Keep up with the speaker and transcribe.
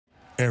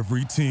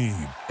Every team,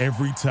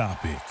 every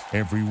topic,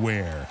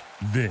 everywhere.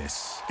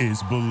 This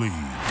is Believe.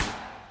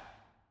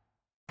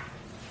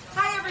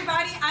 Hi,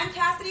 everybody. I'm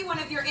Cassidy, one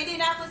of your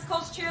Indianapolis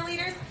Colts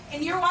cheerleaders,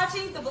 and you're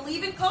watching the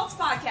Believe in Colts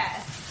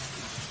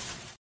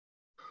podcast.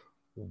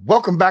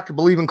 Welcome back to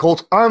Believe in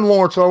Colts. I'm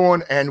Lawrence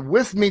Owen, and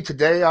with me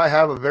today I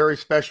have a very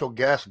special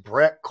guest,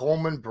 Brett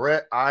Kollmann.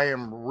 Brett, I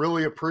am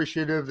really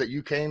appreciative that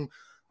you came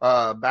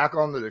back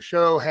onto the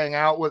show, hang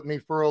out with me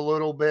for a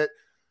little bit.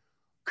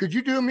 Could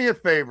you do me a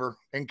favor,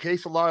 in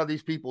case a lot of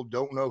these people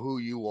don't know who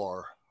you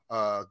are?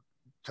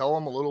 Tell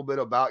them a little bit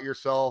about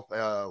yourself,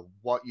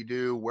 what you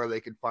do, where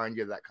they can find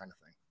you, that kind of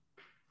thing.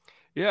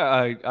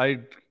 Yeah, I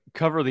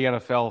cover the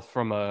NFL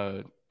from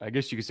I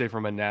guess you could say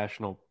from a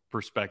national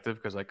perspective,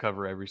 because I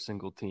cover every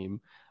single team,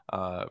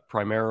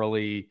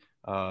 primarily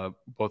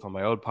both on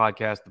my own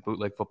podcast, the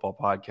Bootleg Football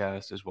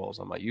Podcast, as well as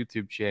on my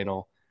YouTube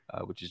channel,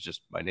 which is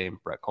just my name,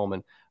 Brett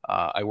Kollmann.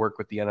 I work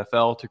with the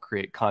NFL to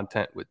create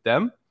content with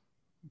them.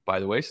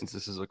 By the way, since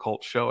this is a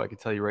Colts show, I can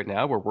tell you right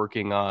now, we're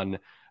working on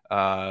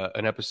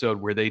an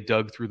episode where they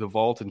dug through the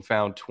vault and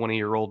found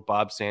 20-year-old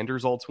Bob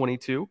Sanders, all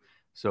 22.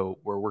 So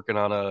we're working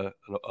on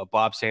a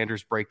Bob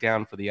Sanders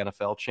breakdown for the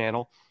NFL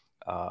channel.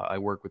 I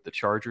work with the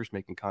Chargers,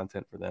 making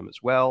content for them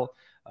as well.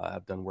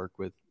 I've done work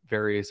with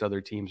various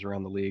other teams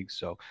around the league.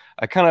 So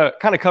I kind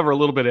of cover a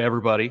little bit of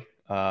everybody.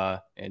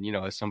 And, you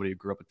know, as somebody who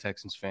grew up a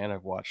Texans fan,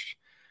 I've watched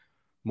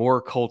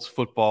more Colts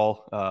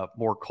football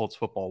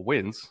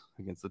wins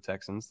against the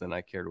Texans than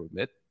I care to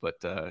admit. But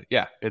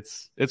yeah,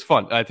 it's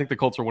fun. I think the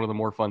Colts are one of the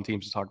more fun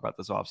teams to talk about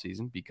this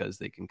offseason because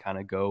they can kind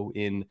of go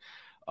in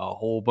a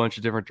whole bunch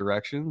of different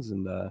directions.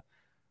 And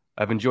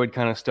I've enjoyed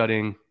kind of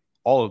studying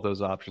all of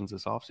those options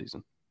this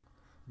offseason.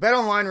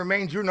 BetOnline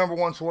remains your number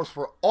one source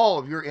for all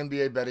of your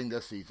NBA betting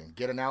this season.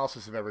 Get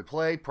analysis of every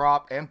play,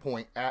 prop, and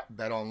point at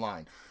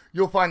BetOnline.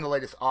 You'll find the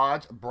latest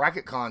odds,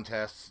 bracket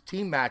contests,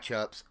 team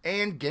matchups,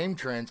 and game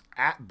trends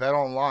at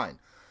BetOnline.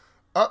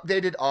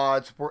 Updated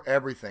odds for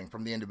everything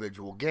from the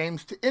individual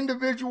games to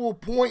individual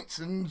points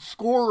and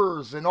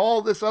scorers and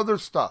all this other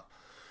stuff.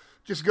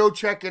 Just go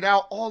check it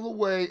out all the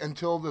way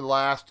until the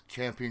last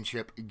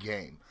championship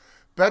game.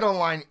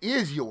 BetOnline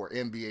is your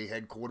NBA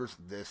headquarters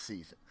this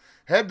season.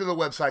 Head to the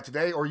website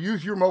today or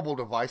use your mobile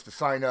device to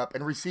sign up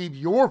and receive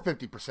your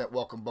 50%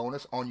 welcome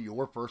bonus on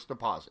your first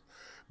deposit.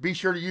 Be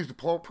sure to use the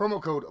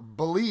promo code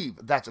BELIEVE,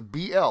 that's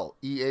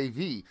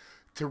BLEAV,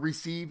 to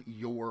receive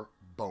your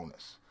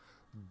bonus.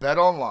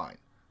 BetOnline.ag,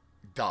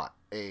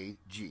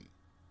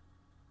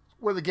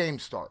 where the game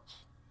starts.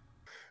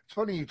 It's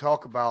funny you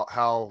talk about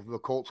how the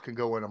Colts can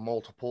go in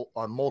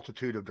a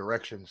multitude of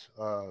directions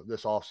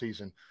this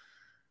offseason.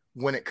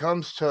 When it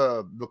comes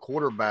to the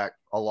quarterback,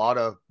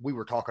 we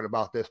were talking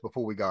about this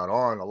before we got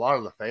on, a lot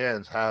of the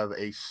fans have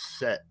a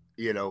set,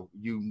 you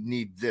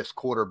need this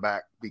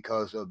quarterback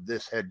because of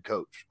this head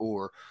coach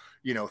or,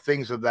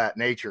 things of that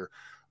nature.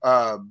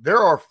 There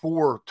are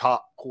 4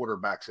 top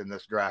quarterbacks in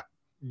this draft,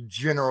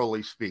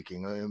 generally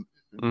speaking,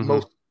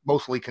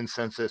 mostly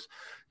consensus.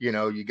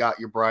 You got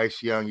your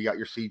Bryce Young, you got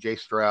your CJ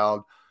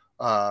Stroud,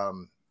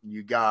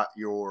 you got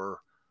your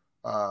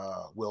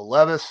Will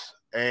Levis,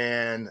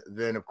 and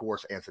then, of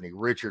course, Anthony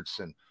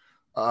Richardson.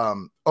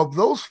 Of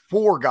those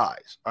 4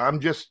 guys,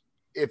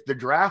 if the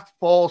draft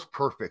falls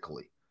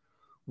perfectly,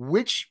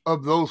 which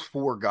of those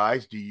 4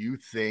 guys do you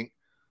think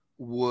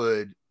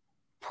would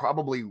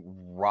probably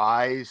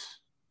rise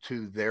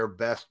to their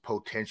best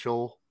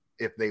potential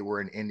if they were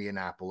an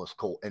Indianapolis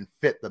Colt and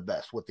fit the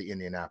best with the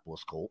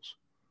Indianapolis Colts?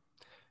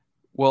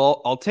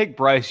 Well, I'll take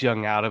Bryce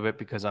Young out of it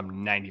because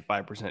I'm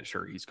 95%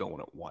 sure he's going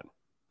at 1,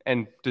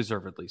 and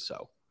deservedly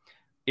so.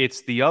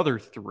 It's the other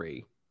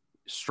 3,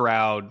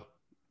 Stroud,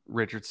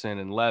 Richardson,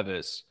 and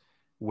Levis,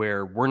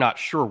 where we're not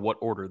sure what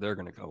order they're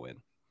going to go in.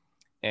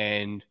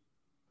 And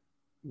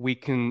we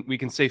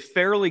can say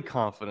fairly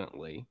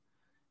confidently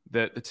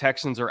that the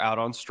Texans are out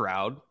on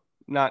Stroud.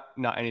 Not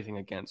anything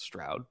against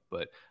Stroud,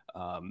 but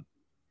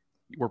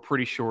we're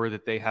pretty sure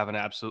that they have an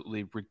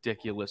absolutely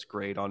ridiculous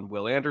grade on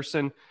Will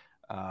Anderson.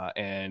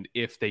 And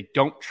if they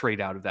don't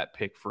trade out of that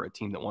pick for a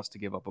team that wants to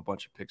give up a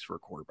bunch of picks for a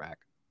quarterback,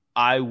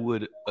 I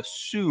would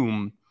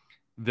assume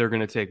they're going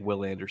to take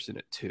Will Anderson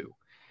at 2,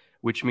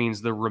 which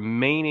means the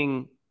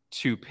remaining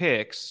 2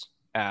 picks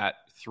at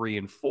 3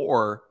 and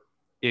 4,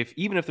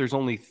 even if there's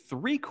only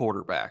 3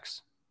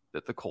 quarterbacks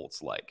that the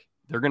Colts like,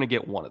 they're going to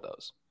get one of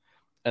those,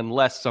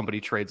 unless somebody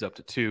trades up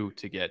to 2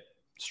 to get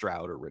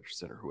Stroud or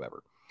Richardson or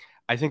whoever.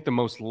 I think the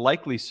most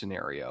likely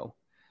scenario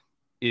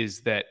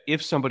is that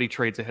if somebody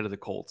trades ahead of the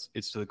Colts,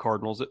 it's to the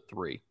Cardinals at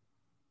 3.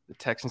 The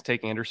Texans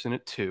take Anderson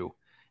at 2.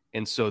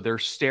 And so they're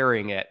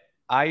staring at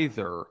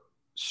either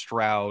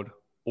Stroud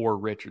or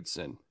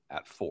Richardson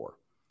at 4.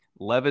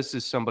 Levis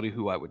is somebody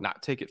who I would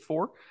not take at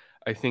 4.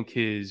 I think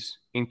his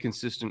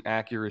inconsistent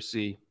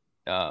accuracy,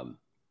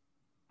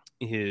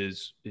 he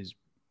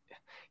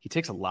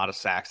takes a lot of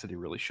sacks that he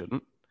really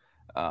shouldn't.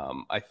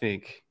 I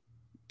think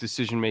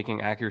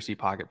decision-making, accuracy,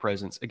 pocket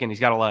presence, again,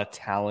 he's got a lot of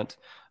talent.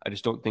 I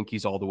just don't think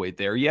he's all the way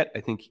there yet. I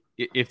think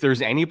if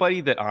there's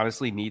anybody that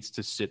honestly needs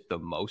to sit the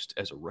most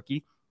as a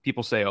rookie,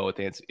 People say, oh,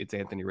 it's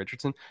Anthony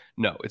Richardson.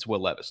 No, it's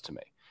Will Levis to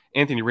me.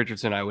 Anthony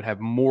Richardson, I would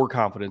have more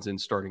confidence in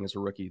starting as a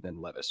rookie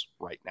than Levis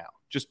right now,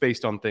 just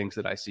based on things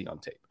that I see on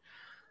tape.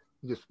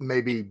 Just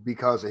maybe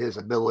because of his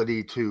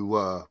ability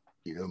to,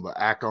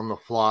 act on the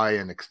fly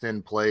and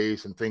extend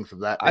plays and things of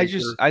that nature.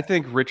 I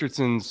think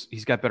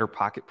he's got better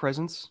pocket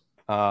presence.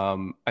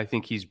 I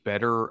think he's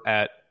better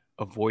at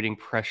avoiding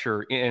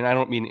pressure, and I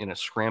don't mean in a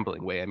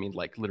scrambling way. I mean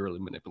like literally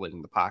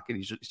manipulating the pocket.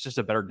 It's just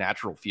a better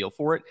natural feel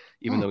for it,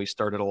 even though he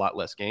started a lot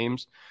less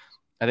games.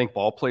 I think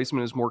ball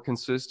placement is more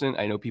consistent.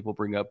 I know people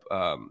bring up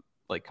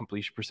like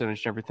completion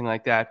percentage and everything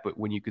like that, but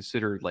when you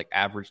consider like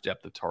average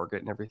depth of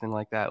target and everything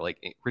like that,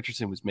 like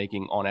Richardson was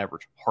making on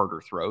average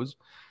harder throws.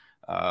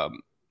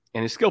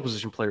 And his skill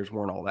position players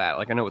weren't all that.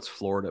 Like I know it's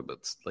Florida, but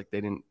it's like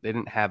they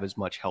didn't have as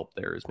much help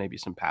there as maybe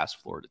some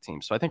past Florida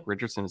teams. So I think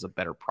Richardson is a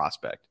better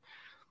prospect.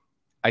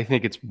 I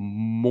think it's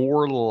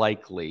more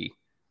likely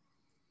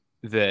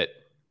that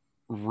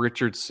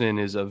Richardson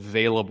is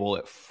available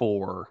at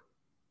 4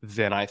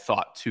 than I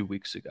thought 2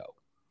 weeks ago.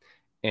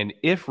 And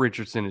if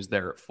Richardson is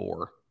there at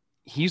 4,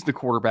 he's the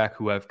quarterback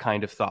who I've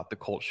kind of thought the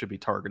Colts should be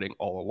targeting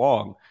all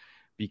along,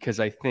 because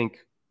I think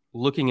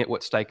looking at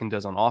what Steichen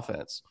does on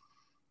offense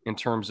in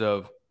terms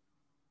of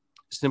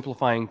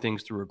simplifying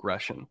things through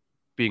aggression,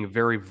 being a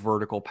very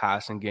vertical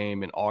passing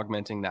game and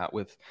augmenting that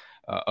with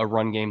a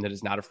run game that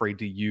is not afraid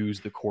to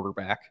use the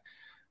quarterback,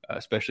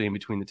 especially in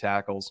between the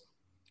tackles.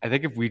 I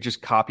think if we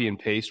just copy and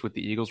paste what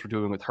the Eagles were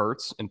doing with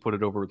Hurts and put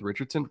it over with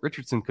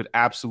Richardson could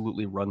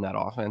absolutely run that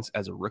offense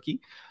as a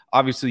rookie.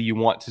 Obviously, you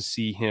want to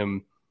see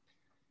him,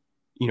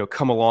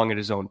 come along at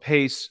his own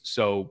pace.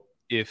 So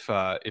if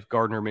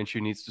Gardner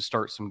Minshew needs to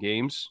start some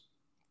games,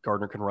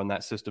 Gardner can run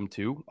that system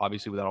too,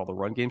 obviously without all the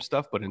run game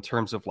stuff. But in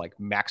terms of like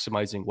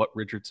maximizing what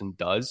Richardson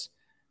does,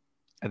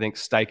 I think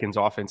Steichen's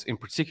offense, in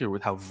particular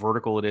with how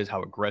vertical it is,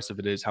 how aggressive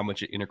it is, how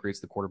much it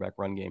integrates the quarterback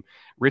run game,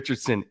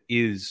 Richardson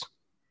is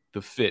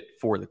the fit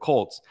for the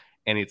Colts.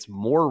 And it's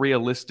more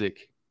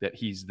realistic that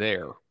he's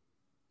there,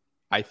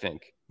 I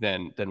think,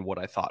 than what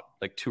I thought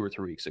like 2 or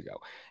 3 weeks ago.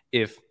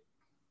 If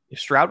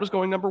Stroud was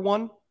going number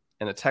 1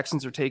 and the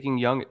Texans are taking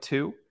Young at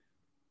 2,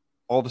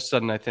 all of a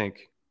sudden I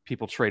think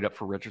people trade up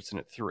for Richardson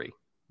at 3.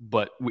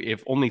 But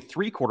if only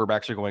 3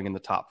 quarterbacks are going in the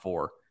top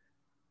 4,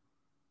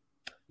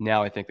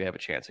 now I think they have a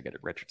chance to get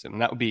at Richardson.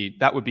 And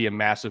that would be a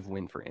massive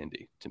win for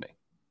Indy to me.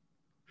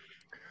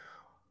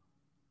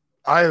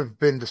 I have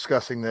been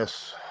discussing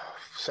this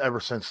ever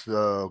since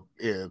the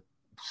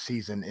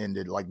season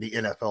ended, like the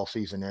NFL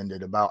season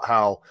ended, about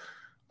how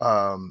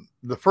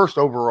the first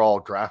overall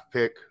draft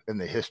pick in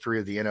the history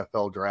of the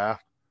NFL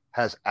draft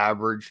has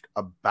averaged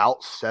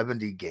about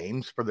 70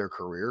 games for their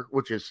career,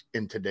 which is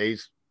in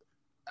today's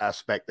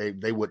aspect,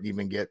 they wouldn't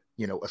even get,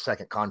 a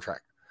second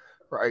contract,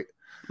 right?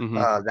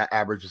 Mm-hmm. That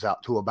averages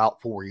out to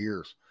about 4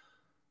 years.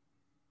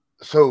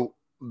 So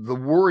the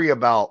worry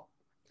about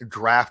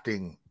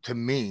drafting, to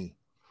me,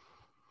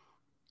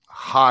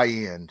 high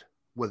end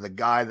with a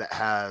guy that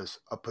has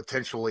a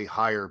potentially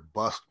higher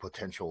bust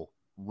potential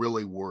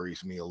really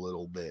worries me a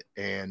little bit.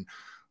 And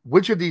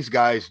which of these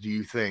guys do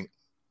you think,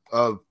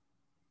 of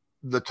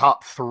the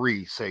top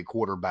 3, say,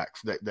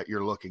 quarterbacks that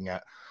you're looking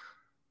at,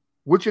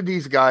 which of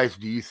these guys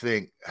do you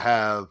think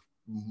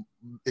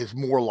is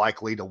more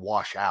likely to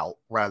wash out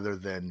rather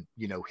than,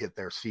 hit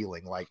their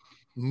ceiling like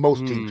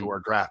most teams who are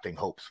drafting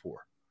hopes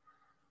for?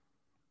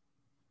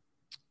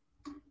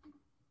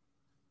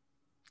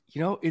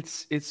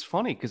 It's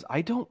funny because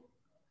I don't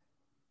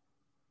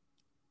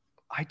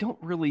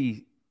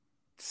really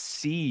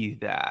see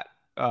that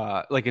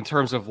like in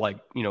terms of like,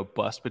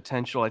 bust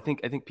potential. I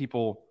think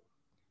people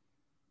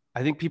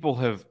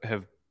have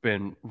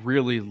been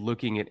really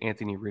looking at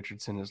Anthony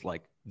Richardson as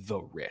like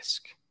the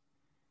risk.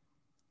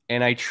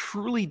 And I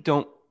truly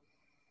don't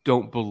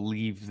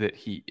believe that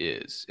he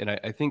is. And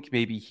I think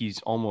maybe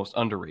he's almost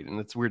underrated. And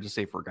it's weird to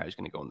say for a guy who's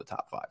going to go in the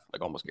top 5,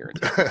 like almost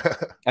guaranteed.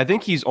 I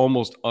think he's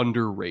almost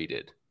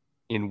underrated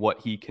in what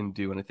he can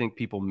do. And I think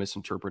people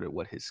misinterpreted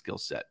what his skill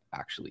set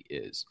actually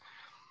is.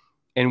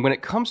 And when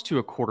it comes to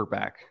a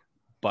quarterback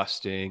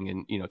busting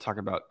and, talking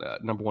about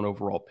number 1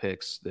 overall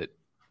picks that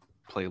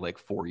play like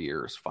 4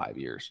 years, 5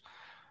 years,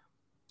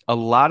 a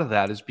lot of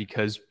that is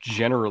because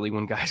generally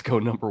when guys go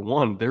number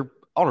 1, they're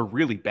on a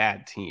really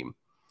bad team.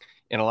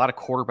 And a lot of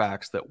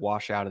quarterbacks that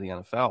wash out of the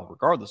NFL,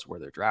 regardless of where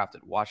they're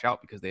drafted, wash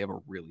out because they have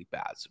a really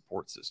bad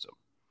support system.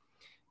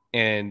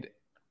 And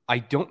I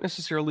don't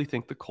necessarily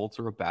think the Colts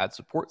are a bad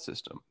support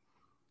system.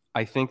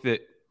 I think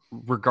that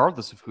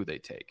regardless of who they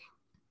take,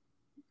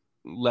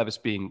 Levis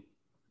being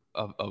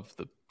of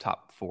the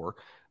top 4,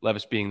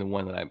 Levis being the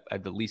one that I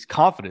have the least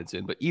confidence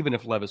in, but even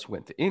if Levis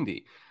went to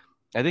Indy,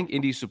 I think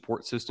Indy's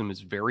support system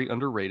is very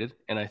underrated,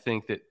 and I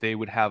think that they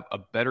would have a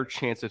better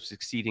chance of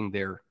succeeding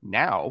there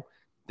now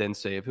than,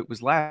 say, if it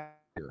was last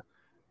year.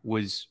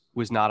 Was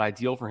not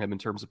ideal for him in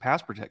terms of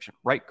pass protection.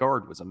 Right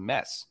guard was a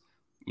mess.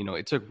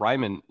 It took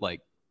Ryman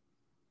like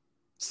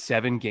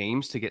 7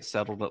 games to get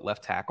settled at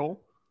left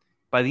tackle.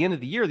 By the end of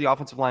the year, the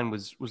offensive line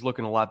was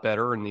looking a lot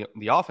better, and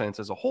the offense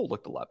as a whole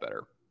looked a lot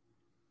better.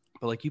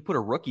 But like you put a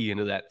rookie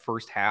into that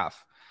first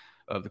half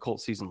of the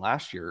Colts season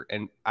last year.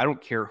 And I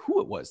don't care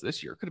who it was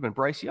this year. It could have been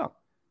Bryce Young.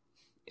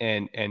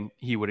 And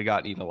he would have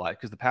gotten eaten alive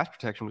because the pass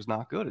protection was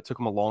not good. It took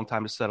him a long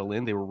time to settle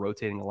in. They were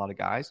rotating a lot of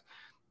guys.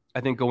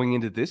 I think going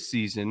into this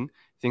season,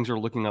 things are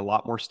looking a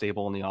lot more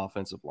stable on the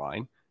offensive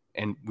line,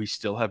 and we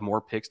still have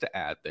more picks to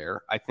add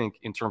there. I think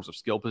in terms of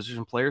skill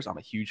position players, I'm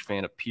a huge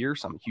fan of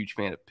Pierce. I'm a huge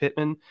fan of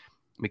Pittman.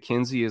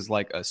 McKenzie is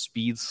like a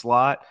speed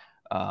slot.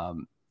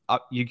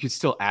 You could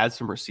still add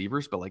some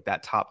receivers, but like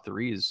that top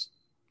three is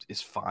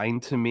fine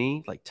to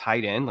me. Like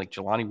tight end, like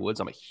Jelani Woods.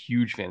 I'm a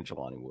huge fan of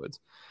Jelani Woods.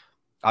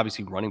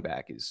 Obviously, running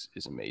back is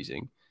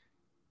amazing.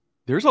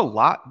 There's a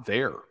lot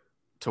there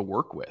to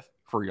work with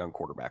for a young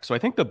quarterback. So I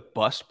think the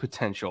bust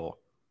potential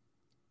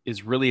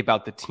is really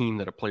about the team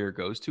that a player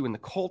goes to. And the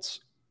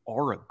Colts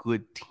are a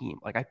good team.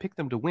 Like I picked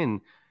them to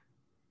win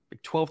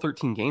like 12,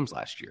 13 games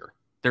last year.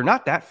 They're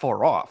not that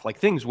far off. Like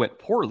things went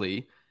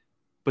poorly,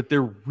 but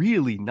they're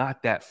really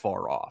not that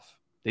far off.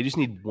 They just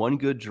need one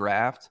good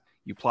draft.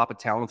 You plop a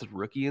talented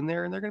rookie in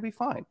there and they're going to be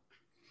fine.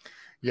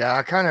 Yeah,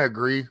 I kind of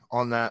agree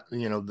on that.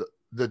 You know,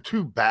 the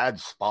two bad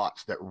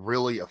spots that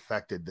really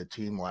affected the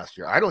team last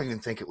year, I don't even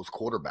think it was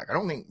quarterback. I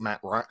don't think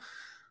Matt Ryan.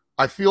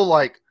 I feel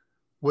like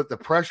with the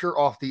pressure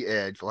off the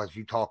edge, as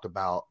you talked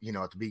about, you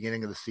know, at the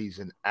beginning of the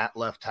season at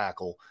left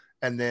tackle,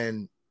 and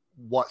then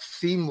what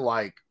seemed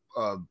like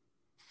a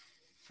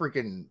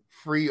freaking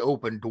free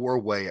open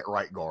doorway at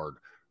right guard,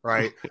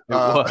 right? It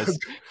was.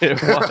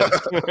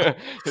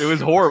 It was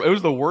horrible. It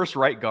was the worst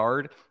right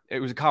guard. It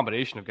was a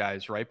combination of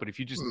guys, right? But if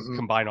you just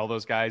combine all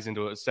those guys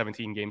into a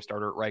 17-game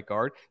starter at right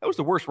guard, that was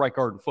the worst right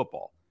guard in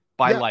football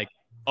by like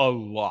a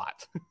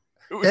lot.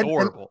 It was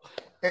horrible.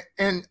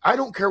 And I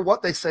don't care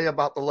what they say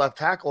about the left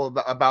tackle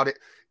about it.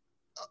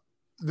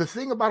 The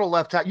thing about a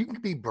left tackle, you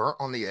can be burnt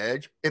on the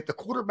edge. If the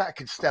quarterback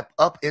can step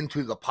up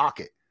into the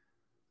pocket,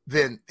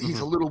 then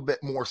he's a little bit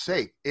more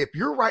safe. If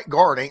your right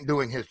guard ain't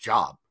doing his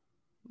job,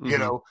 you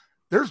know,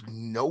 there's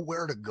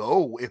nowhere to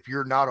go if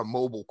you're not a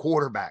mobile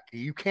quarterback.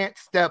 You can't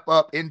step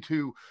up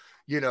into,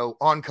 you know,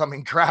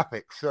 oncoming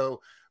traffic.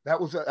 So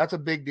that's a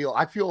big deal.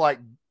 I feel like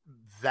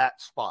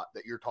that spot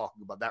that you're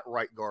talking about, that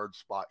right guard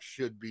spot,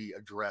 should be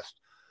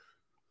addressed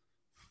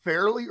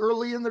fairly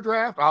early in the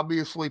draft.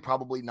 Obviously,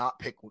 probably not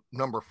pick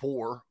number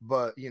 4,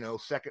 but, you know,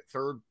 second,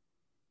 third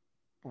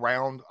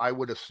round, I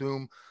would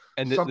assume.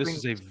 And this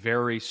is a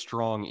very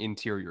strong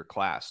interior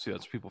class, too.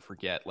 That's what people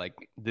forget. Like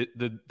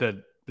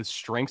the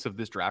strengths of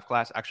this draft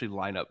class actually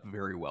line up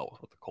very well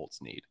with what the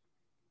Colts need.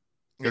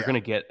 They're going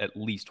to get at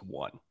least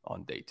one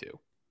on day 2.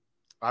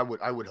 I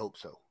would hope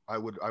so. I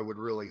would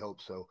really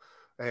hope so.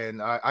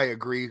 And I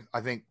agree.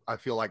 I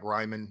feel like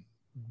Ryman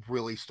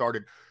really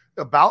started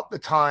about the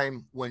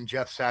time when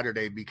Jeff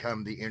Saturday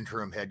became the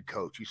interim head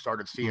coach. You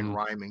started seeing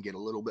Ryman get a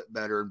little bit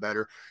better and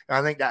better. And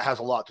I think that has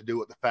a lot to do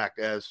with the fact,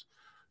 as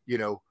you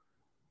know,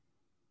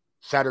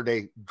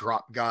 Saturday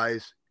dropped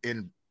guys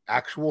in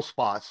actual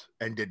spots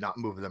and did not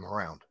move them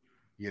around.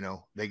 You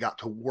know, they got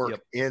to work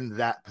in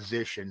that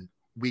position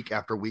week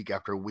after week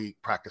after week,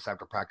 practice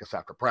after practice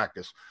after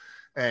practice.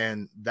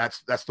 And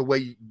that's the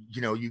way,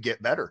 you know, you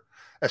get better,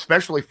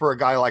 especially for a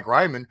guy like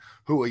Ryman,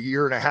 who a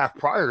year and a half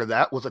prior to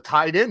that was a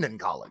tight end in in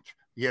college,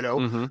 you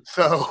know?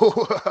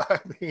 So, I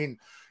mean,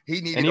 he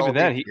needed, and even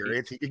then,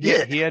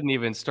 he hadn't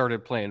even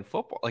started playing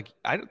football. Like,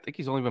 I don't think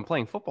he's only been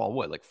playing football,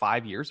 like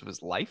 5 years of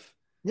his life?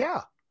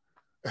 Yeah.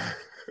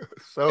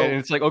 So, and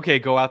it's like, okay,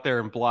 go out there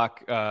and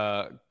block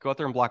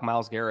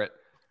Myles Garrett,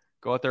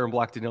 go out there and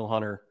block Daniil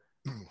Hunter,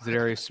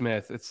 Zadarius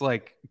Smith. It's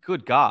like,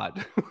 good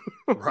God.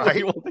 Right. What do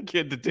you want the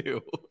kid to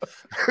do?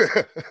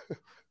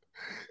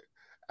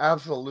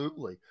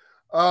 Absolutely.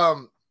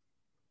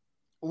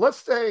 Let's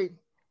say,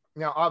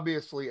 now,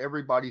 obviously,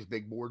 everybody's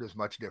big board is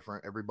much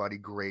different. Everybody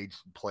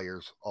grades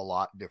players a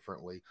lot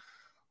differently.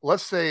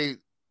 Let's say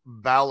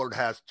Ballard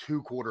has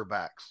 2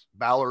 quarterbacks.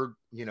 Ballard,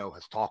 you know,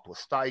 has talked with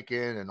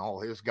Steichen and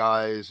all his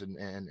guys and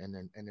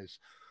his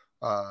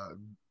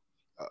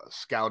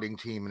scouting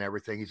team and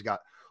everything.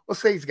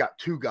 Let's say he's got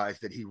 2 guys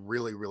that he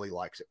really, really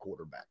likes at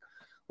quarterback.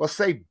 Let's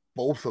say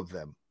both of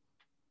them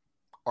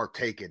are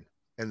taken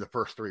in the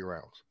first 3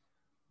 rounds.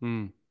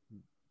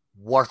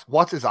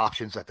 What's his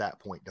options at that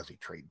point? Does he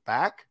trade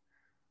back?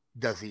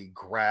 Does he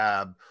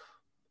grab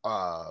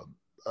a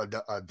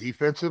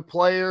defensive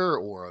player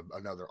or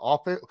another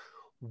offense?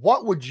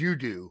 What would you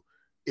do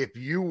if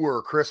you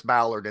were Chris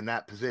Ballard in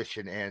that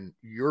position and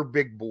your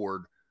big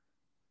board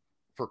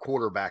for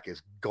quarterback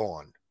is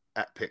gone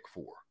at pick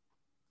 4?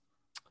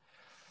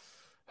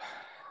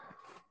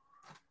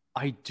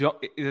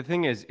 The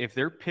thing is, if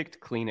they're picked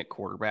clean at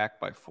quarterback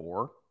by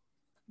 4,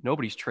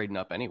 nobody's trading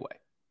up anyway.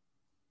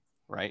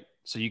 Right?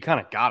 So you kind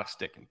of got to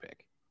stick and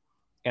pick.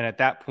 And at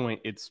that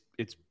point, it's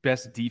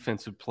best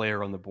defensive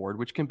player on the board,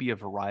 which can be a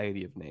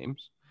variety of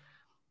names.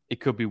 It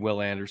could be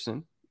Will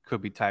Anderson,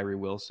 could be Tyree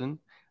Wilson.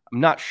 I'm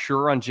not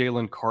sure on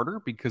Jalen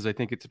Carter because I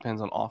think it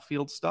depends on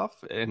off-field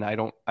stuff, and I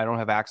don't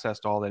have access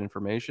to all that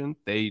information.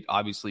 They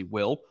obviously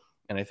will,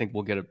 and I think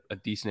we'll get a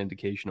decent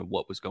indication of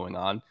what was going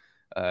on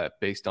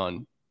based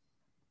on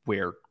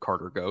where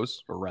Carter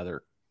goes, or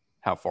rather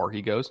how far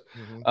he goes.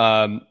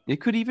 Mm-hmm.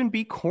 It could even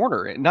be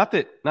corner. Not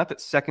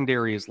that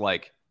secondary is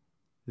like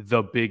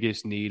the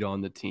biggest need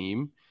on the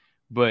team,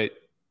 but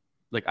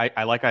like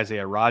I like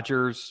Isaiah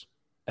Rodgers.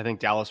 I think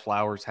Dallas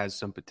Flowers has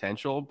some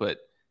potential, but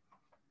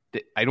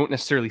I don't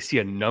necessarily see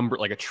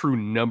a true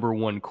number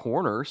one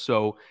corner.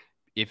 So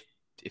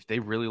if they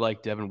really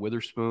like Devin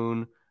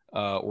Witherspoon,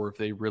 or if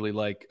they really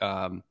like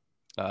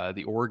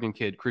the Oregon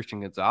kid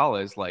Christian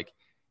Gonzalez, like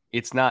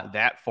it's not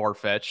that far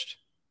fetched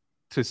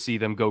to see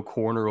them go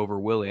corner over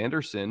Will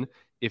Anderson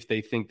if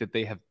they think that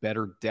they have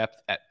better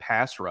depth at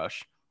pass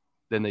rush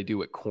than they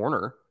do at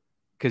corner,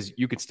 because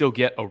you could still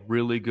get a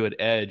really good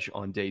edge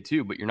on day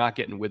 2, but you're not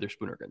getting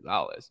Witherspoon or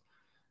Gonzalez.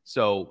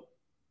 So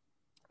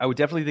I would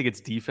definitely think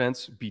it's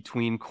defense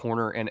between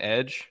corner and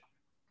edge.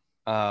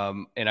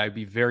 And I'd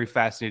be very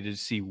fascinated to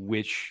see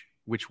which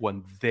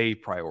one they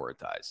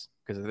prioritize,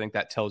 because I think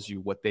that tells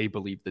you what they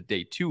believe the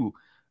day 2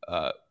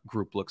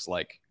 group looks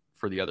like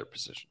for the other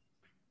position.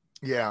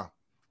 Yeah.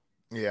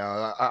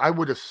 Yeah. I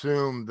would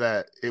assume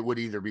that it would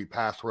either be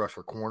pass rush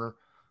or corner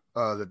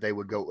that they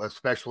would go,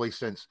 especially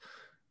since,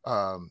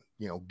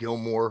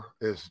 Gilmore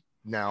is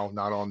now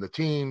not on the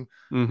team,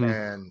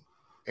 and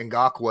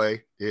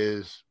Ngakoue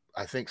is,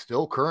 I think,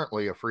 still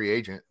currently a free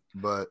agent.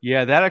 But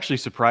yeah, that actually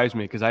surprised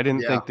me, because I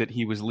didn't think that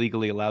he was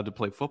legally allowed to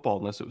play football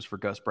unless it was for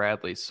Gus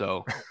Bradley.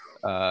 So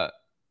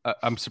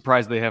I'm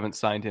surprised they haven't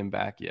signed him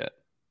back yet.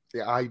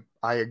 Yeah,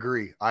 I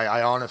agree.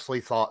 I honestly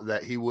thought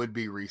that he would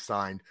be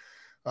re-signed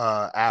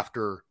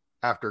after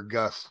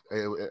Gus,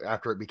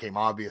 after it became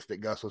obvious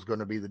that Gus was going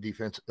to be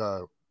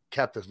the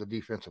kept as the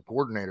defensive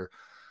coordinator.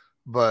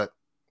 But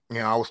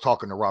I was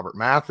talking to Robert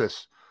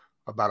Mathis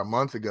about a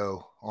month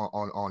ago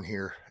on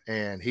here,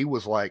 and he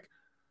was like,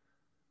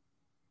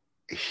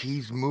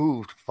 he's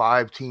moved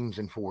 5 teams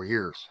in 4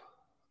 years.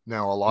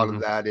 Now, a lot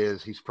of that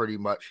is he's pretty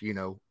much,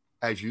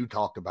 as you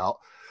talked about,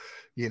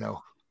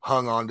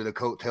 hung on to the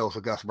coattails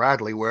of Gus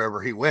Bradley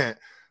wherever he went.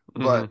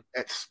 But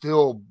it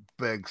still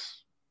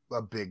begs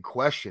a big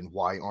question.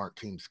 Why aren't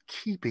teams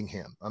keeping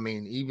him? I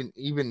mean,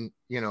 even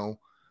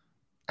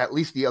at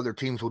least the other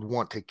teams would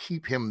want to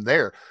keep him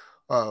there.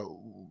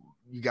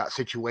 You got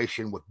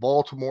situation with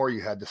Baltimore.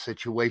 You had the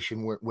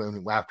situation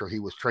when after he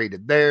was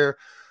traded there.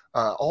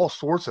 All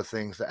sorts of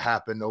things that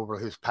happened over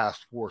his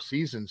past 4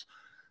 seasons.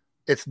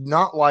 It's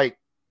not like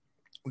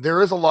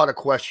there is a lot of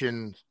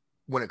questions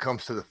when it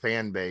comes to the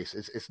fan base.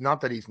 It's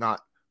not that he's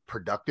not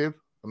productive.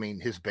 I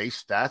mean, his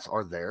base stats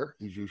are there.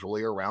 He's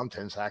usually around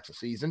 10 sacks a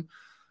season.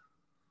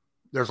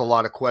 There's a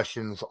lot of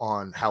questions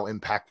on how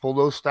impactful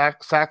those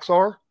sacks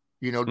are,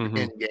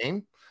 in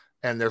game.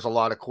 And there's a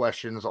lot of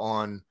questions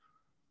on,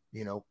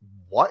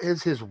 what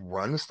is his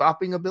run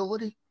stopping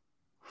ability?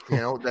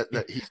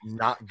 That he's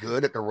not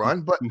good at the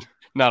run, but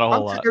not a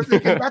whole lot. You're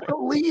thinking that's a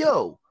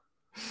Leo.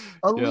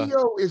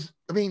 Leo is,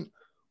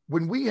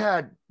 when we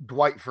had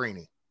Dwight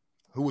Freeney,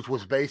 who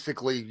was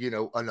basically,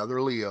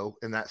 another Leo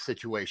in that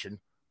situation,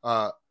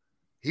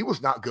 he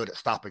was not good at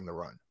stopping the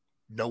run.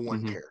 No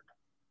one cared.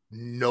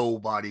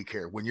 Nobody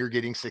cared. When you're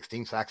getting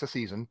 16 sacks a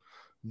season,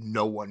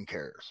 no one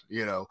cares,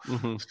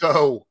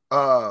 So,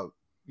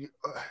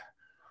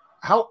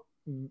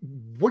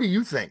 what do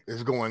you think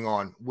is going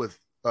on with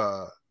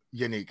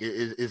Yannick?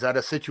 Is that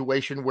a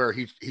situation where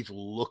he's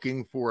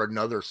looking for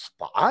another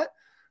spot?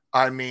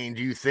 I mean,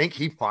 do you think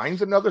he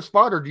finds another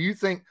spot, or do you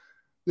think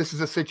this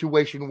is a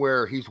situation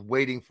where he's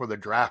waiting for the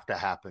draft to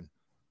happen?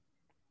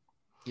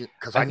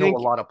 Because I know a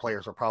lot of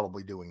players are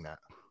probably doing that.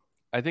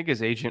 I think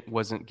his agent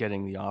wasn't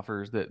getting the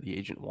offers that the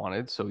agent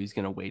wanted, so he's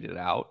going to wait it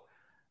out.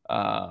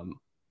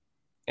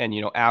 And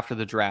after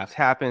the draft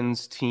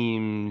happens,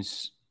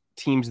 teams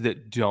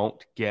that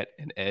don't get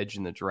an edge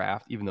in the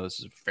draft, even though this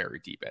is a very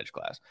deep edge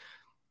class,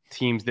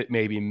 teams that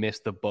maybe miss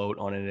the boat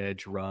on an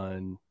edge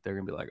run, they're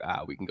going to be like,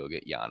 we can go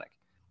get Yannick.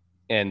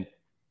 And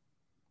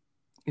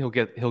he'll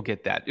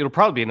get that. It'll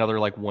probably be another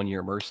 1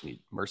 year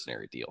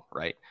mercenary deal,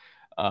 right?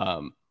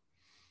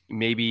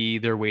 Maybe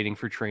they're waiting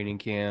for training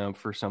camp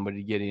for somebody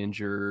to get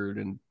injured,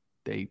 and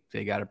they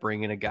got to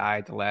bring in a guy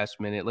at the last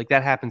minute. Like,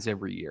 that happens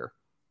every year.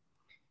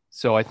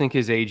 So I think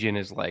his agent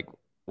is like,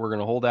 we're going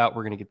to hold out.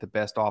 We're going to get the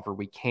best offer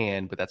we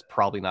can, but that's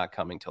probably not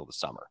coming till the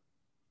summer.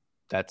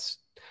 That's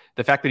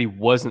the fact that he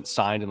wasn't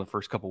signed in the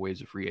first couple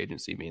waves of free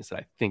agency means that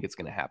I think it's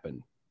going to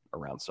happen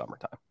around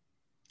summertime.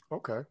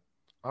 Okay.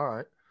 All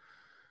right.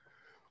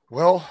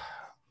 Well,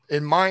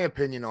 in my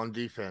opinion on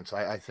defense,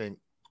 I think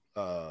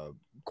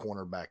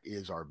cornerback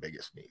is our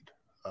biggest need.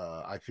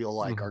 I feel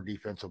like our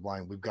defensive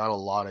line, we've got a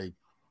lot of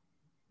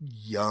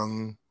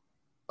young,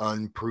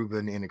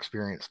 unproven,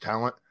 inexperienced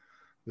talent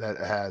that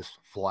has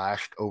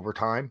flashed over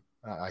time.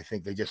 I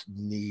think they just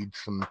need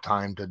some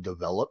time to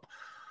develop.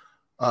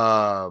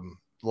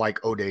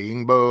 Like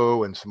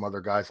Odeyingbo and some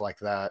other guys like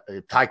that.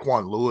 If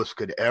Tyquan Lewis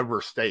could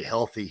ever stay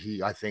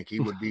healthy, I think he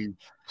would be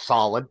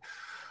solid.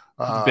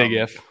 Big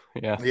if.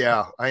 Yeah.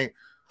 Yeah.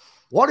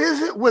 What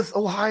is it with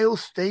Ohio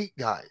State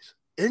guys?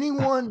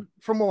 Anyone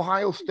from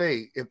Ohio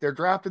State, if they're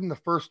drafted in the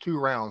first 2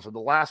 rounds of the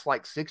last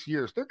 6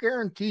 years, they're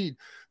guaranteed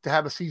to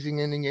have a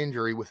season-ending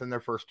injury within their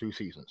first 2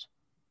 seasons.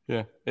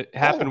 Yeah, it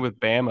happened with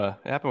Bama.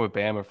 It happened with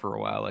Bama for a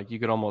while. Like you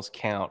could almost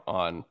count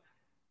on,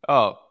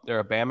 oh, they're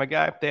a Bama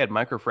guy. They had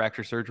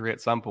microfracture surgery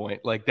at some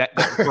point. Like that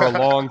for a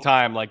long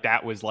time. Like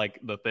that was like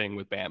the thing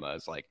with Bama.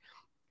 It's like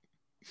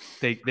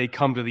they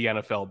come to the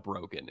NFL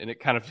broken, and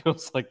it kind of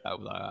feels like that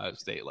with Ohio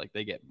State. Like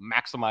they get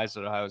maximized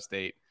at Ohio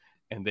State,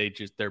 and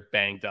they're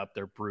banged up,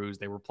 they're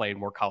bruised. They were playing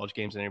more college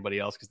games than anybody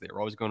else because they were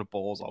always going to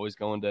bowls, always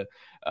going to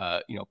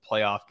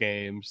playoff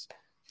games,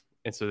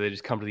 and so they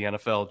just come to the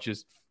NFL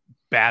just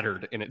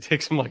battered, and it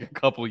takes them like a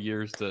couple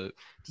years to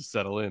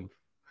settle in.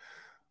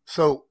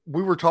 So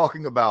we were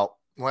talking about,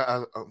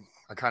 well,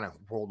 I kind of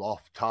rolled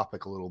off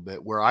topic a little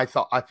bit where I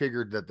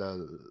figured that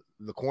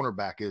the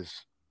cornerback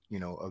is,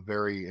 a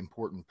very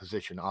important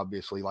position.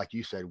 Obviously, like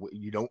you said,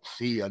 you don't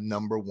see a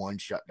number one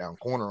shutdown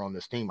corner on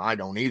this team. I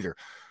don't either.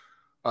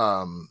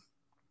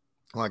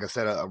 Like I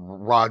said,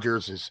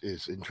 Rodgers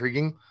is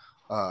intriguing.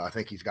 I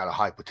think he's got a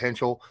high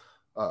potential.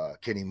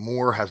 Kenny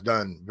Moore has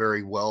done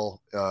very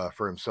well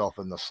for himself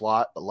in the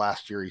slot, but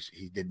last year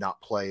he did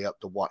not play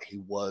up to what he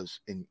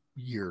was in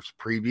years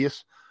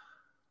previous.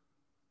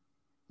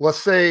 Let's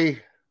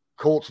say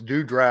Colts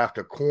do draft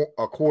a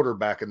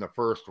quarterback in the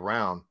first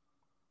round.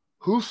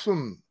 Who's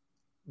some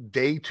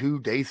day 2,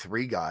 day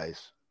 3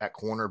 guys at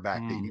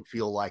cornerback that you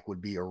feel like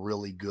would be a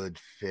really good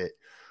fit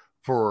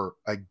for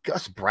a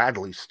Gus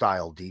Bradley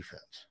style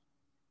defense?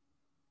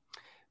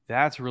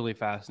 That's really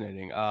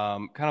fascinating.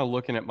 Kind of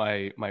looking at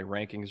my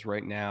rankings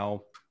right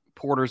now.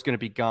 Porter's going to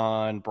be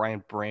gone.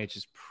 Brian Branch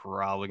is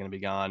probably going to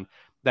be gone.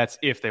 That's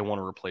if they want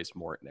to replace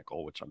Moore at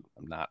nickel, which I'm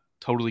not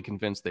totally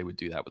convinced they would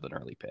do that with an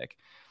early pick.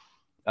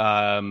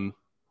 I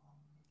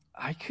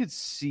could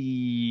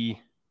see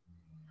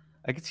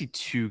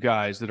 2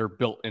 guys that are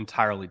built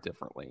entirely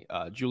differently.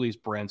 Julius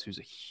Brents, who's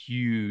a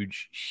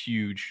huge,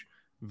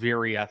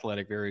 very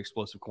athletic, very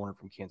explosive corner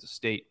from Kansas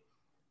State.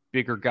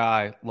 Bigger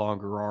guy,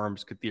 longer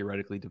arms, could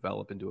theoretically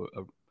develop into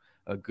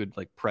a good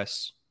like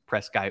press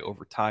guy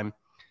over time.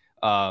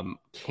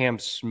 Cam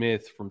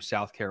Smith from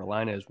South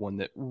Carolina is one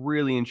that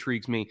really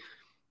intrigues me,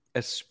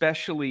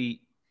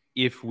 especially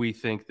if we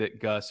think that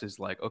Gus is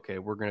like, okay,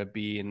 we're going to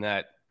be in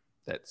that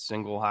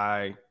single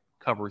high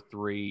cover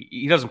 3.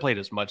 He doesn't play it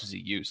as much as he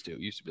used to. It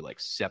used to be like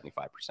 75%.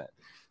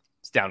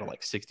 It's down to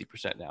like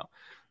 60% now.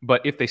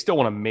 But if they still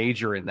want to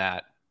major in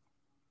that,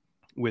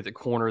 with a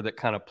corner that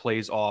kind of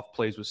plays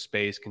with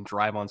space, can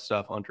drive on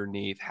stuff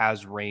underneath,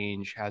 has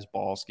range, has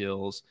ball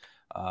skills.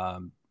 I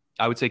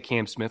would say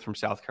Cam Smith from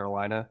South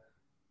Carolina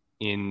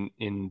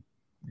in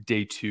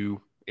day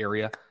 2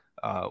 area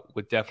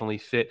would definitely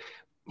fit.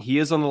 He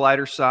is on the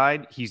lighter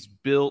side. He's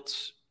built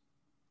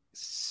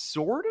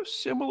sort of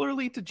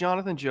similarly to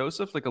Jonathan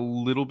Joseph, like a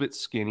little bit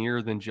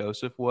skinnier than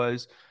Joseph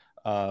was.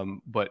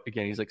 But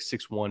again, he's like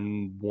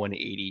 6'1",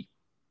 180.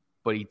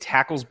 But he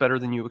tackles better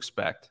than you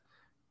expect.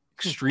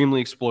 Extremely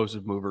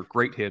explosive mover,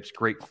 great hips,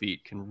 great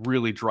feet, can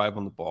really drive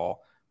on the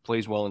ball,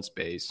 plays well in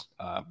space.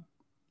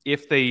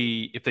 If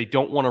they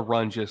don't want to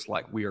run just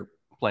like we are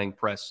playing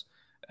press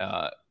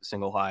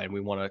single high and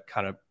we want to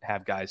kind of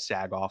have guys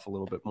sag off a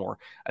little bit more,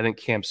 I think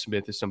Cam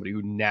Smith is somebody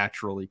who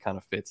naturally kind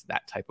of fits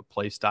that type of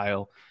play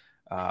style.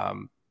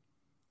 And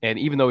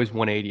even though he's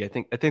 180,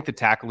 I think the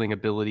tackling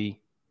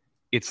ability,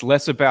 it's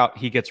less about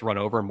he gets run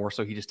over and more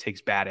so he just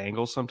takes bad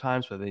angles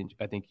sometimes. But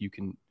I think you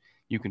can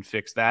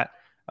fix that.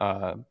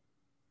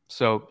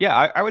 So,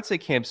 yeah, I would say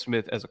Cam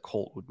Smith as a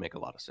Colt would make a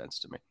lot of sense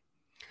to me.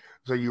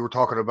 So you were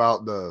talking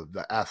about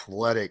the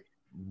athletic,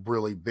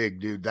 really big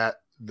dude.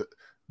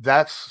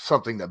 That's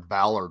something that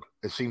Ballard,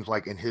 it seems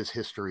like in his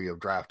history of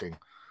drafting,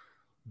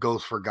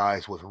 goes for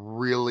guys with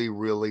really,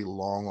 really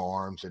long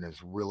arms and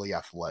is really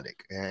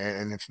athletic.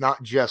 And it's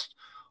not just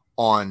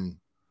on,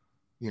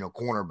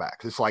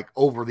 cornerbacks. It's like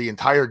over the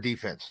entire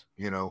defense,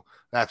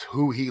 that's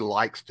who he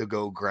likes to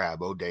go grab.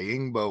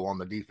 Odeyingbo on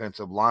the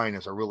defensive line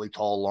is a really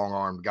tall,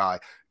 long-armed guy.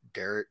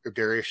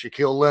 Darius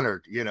Shaquille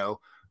Leonard,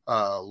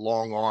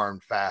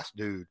 long-armed, fast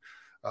dude.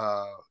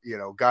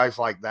 Guys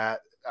like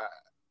that.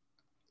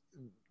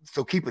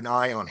 So keep an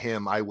eye on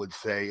him, I would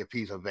say, if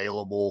he's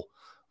available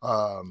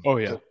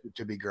to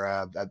be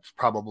grabbed. That's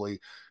probably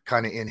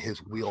kind of in his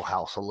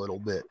wheelhouse a little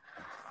bit.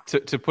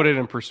 To put it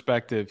in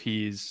perspective,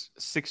 he's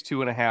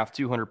 6'2.5",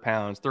 200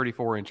 pounds,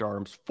 34-inch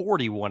arms,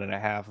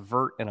 41.5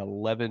 vert, and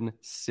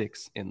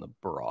 11.6 in the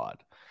broad.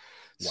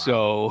 Wow.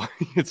 So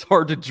it's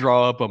hard to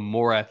draw up a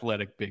more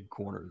athletic big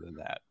corner than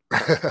that.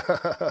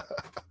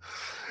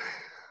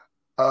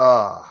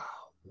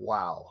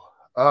 Wow.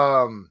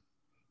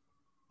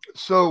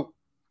 So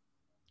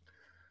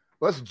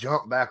let's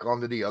jump back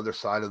onto the other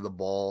side of the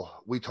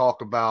ball. We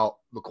talked about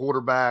the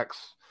quarterbacks.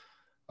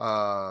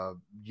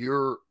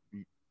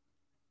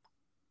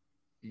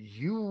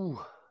 You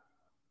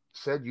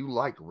said you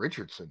liked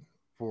Richardson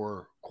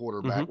for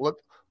quarterback. Mm-hmm.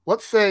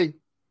 Let's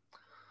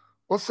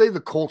say the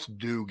Colts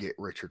do get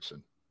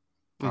Richardson,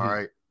 all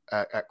right,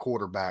 at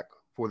quarterback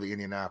for the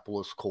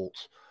Indianapolis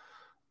Colts.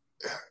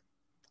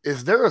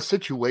 Is there a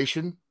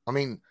situation? I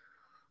mean,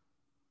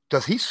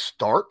 does he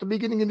start the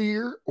beginning of the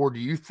year, or do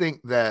you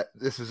think that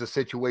this is a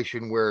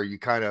situation where you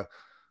kind of,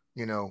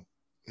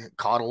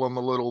 coddle him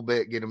a little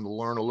bit, get him to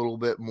learn a little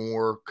bit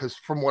more. Because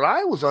from what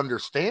I was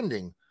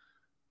understanding,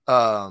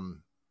 after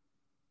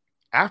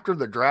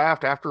the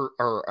draft, after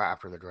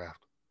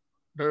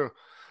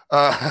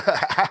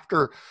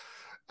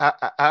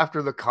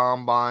the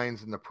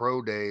combines and the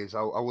pro days,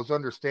 I was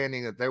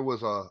understanding that there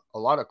was a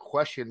lot of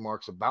question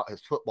marks about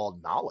his football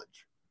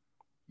knowledge,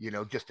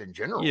 just in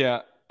general.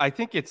 Yeah, I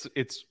think it's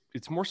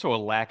more so a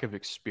lack of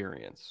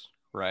experience,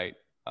 right?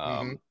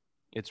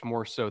 It's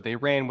more so they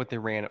ran what they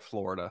ran at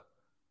Florida,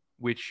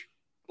 which,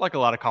 like a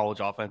lot of college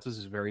offenses,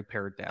 is very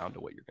pared down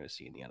to what you're going to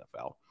see in the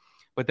NFL.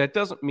 But that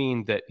doesn't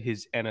mean that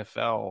his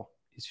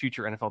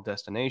future NFL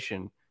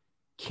destination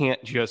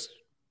can't just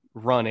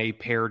run a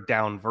pared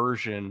down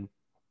version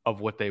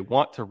of what they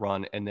want to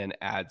run and then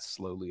add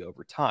slowly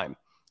over time.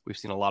 We've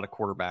seen a lot of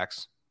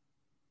quarterbacks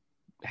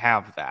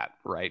have that,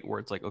 right? Where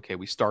it's like, okay,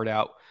 we start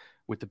out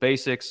with the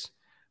basics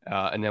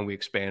and then we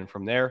expand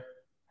from there.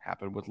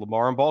 Happened with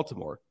Lamar in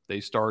Baltimore. They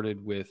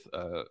started with,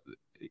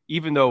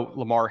 even though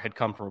Lamar had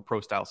come from a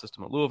pro style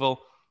system at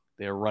Louisville,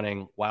 they were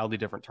running wildly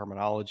different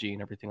terminology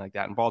and everything like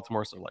that in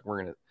Baltimore. So like,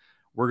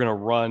 we're gonna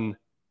run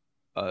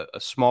a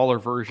smaller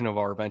version of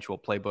our eventual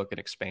playbook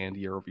and expand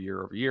year over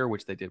year over year,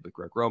 which they did with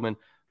Greg Roman.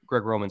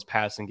 Greg Roman's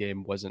passing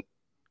game wasn't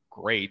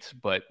great,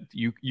 but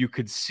you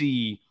could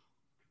see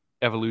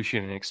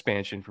evolution and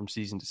expansion from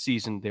season to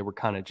season. They were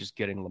kind of just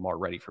getting Lamar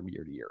ready from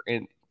year to year,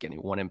 and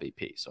getting one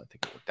MVP. So I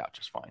think it worked out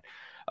just fine.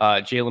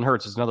 Jalen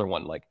Hurts is another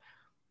one, like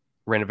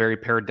ran a very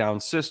pared down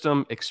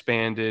system,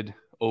 expanded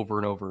over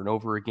and over and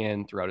over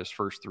again throughout his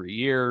first 3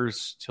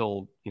 years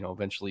till,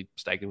 eventually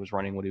Steichen was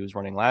running what he was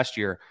running last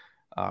year.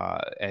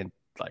 And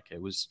like,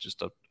 it was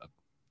just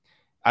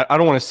I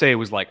don't want to say it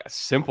was like a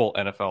simple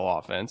NFL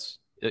offense.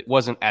 It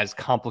wasn't as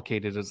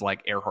complicated as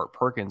like Earhart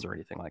Perkins or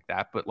anything like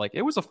that, but like,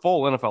 it was a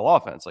full NFL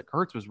offense. Like,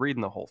 Hurts was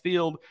reading the whole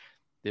field.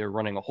 They were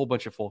running a whole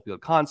bunch of full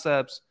field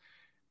concepts,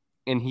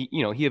 and he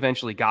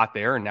eventually got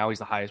there, and now he's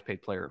the highest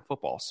paid player in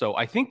football. So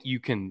I think you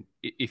can,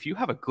 if you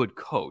have a good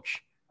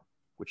coach,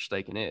 which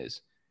Steichen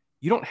is,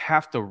 you don't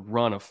have to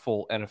run a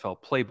full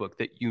NFL playbook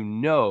that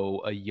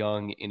a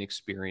young,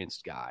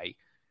 inexperienced guy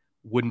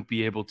wouldn't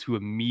be able to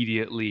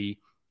immediately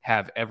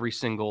have every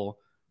single,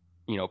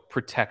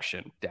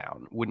 protection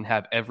down, wouldn't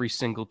have every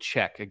single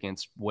check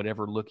against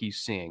whatever look he's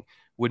seeing,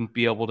 wouldn't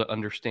be able to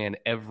understand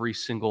every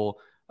single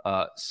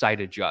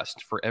side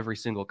adjust for every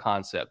single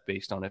concept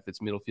based on if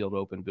it's middle field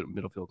open,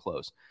 middle field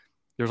close.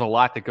 There's a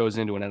lot that goes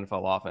into an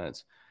NFL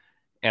offense.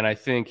 And I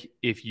think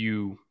if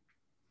you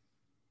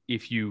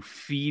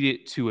feed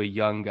it to a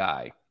young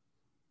guy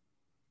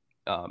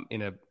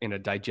in a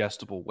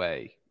digestible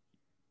way,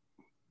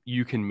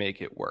 you can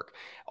make it work.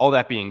 All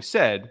that being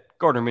said,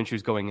 Gardner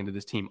Minshew's going into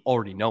this team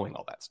already knowing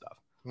all that stuff.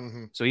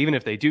 Mm-hmm. So even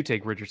if they do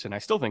take Richardson, I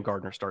still think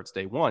Gardner starts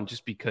day one,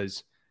 just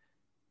because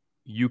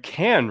you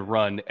can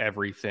run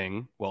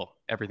everything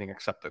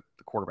except the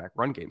quarterback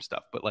run game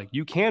stuff. But like,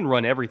 you can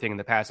run everything in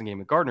the passing game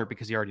with Gardner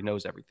because he already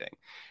knows everything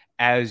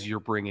as you're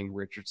bringing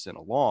Richardson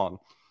along.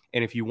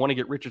 And if you want to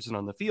get Richardson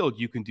on the field,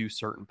 you can do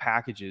certain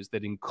packages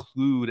that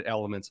include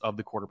elements of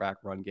the quarterback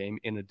run game,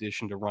 in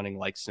addition to running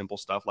like simple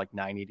stuff like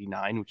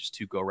 989, which is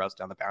 2 go routes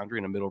down the boundary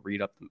and a middle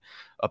read up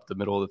the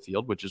middle of the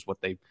field, which is what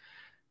they,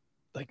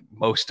 like,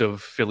 most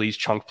of Philly's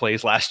chunk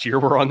plays last year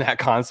were on that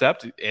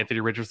concept.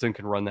 Anthony Richardson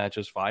can run that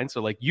just fine.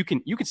 So like, you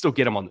can still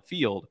get him on the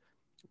field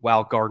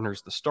while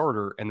Gardner's the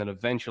starter. And then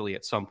eventually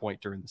at some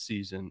point during the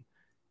season,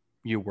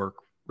 you work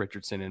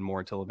Richardson in more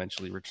until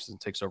eventually Richardson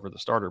takes over the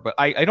starter. But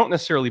I don't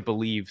necessarily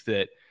believe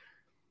that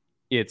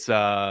it's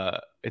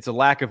a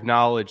lack of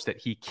knowledge that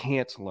he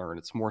can't learn.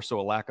 It's more so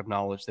a lack of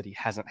knowledge that he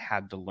hasn't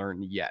had to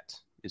learn yet,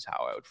 is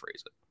how I would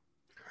phrase it.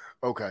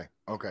 Okay.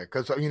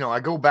 Because, I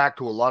go back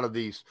to a lot of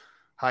these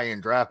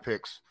high-end draft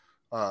picks,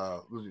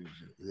 the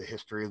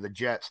history of the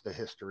Jets, the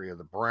history of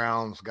the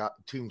Browns, got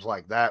teams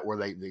like that where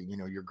they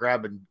you're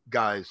grabbing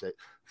guys at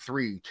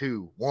 3,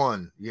 2,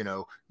 1,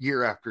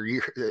 year after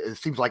year. It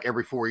seems like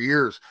every 4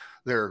 years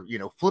they're,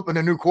 flipping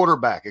a new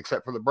quarterback,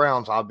 except for the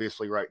Browns,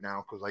 obviously, right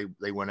now, because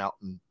they went out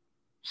and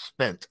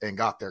spent and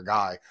got their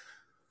guy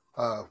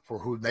for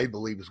who they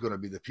believe is going to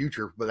be the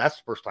future. But that's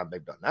the first time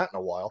they've done that in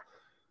a while.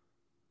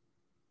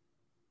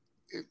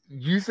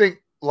 You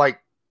think like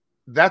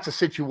that's a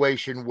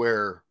situation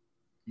where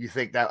you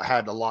think that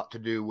had a lot to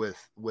do with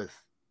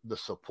the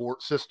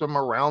support system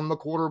around the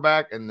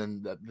quarterback, and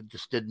then that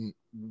just didn't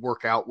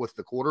work out with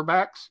the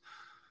quarterbacks,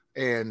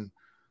 and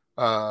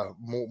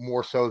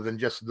more so than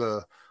just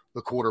the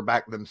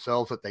quarterback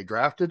themselves that they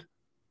drafted?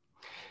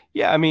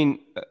 Yeah, I mean,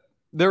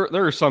 there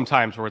are some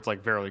times where it's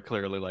like very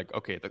clearly like,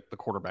 okay, the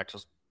quarterback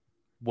just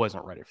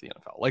wasn't ready for the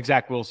NFL. Like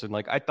Zach Wilson,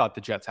 like I thought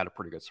the Jets had a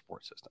pretty good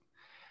support system.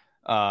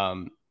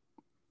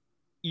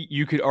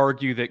 You could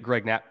argue that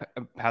Greg Knapp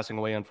passing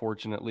away,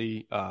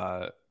 unfortunately,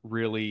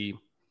 really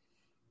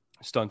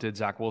stunted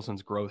Zach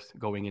Wilson's growth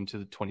going into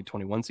the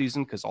 2021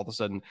 season, because all of a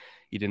sudden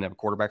he didn't have a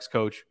quarterbacks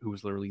coach who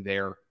was literally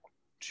there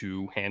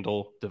to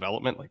handle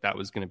development. Like that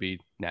was going to be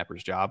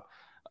Napper's job.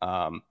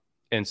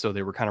 And so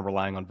they were kind of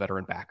relying on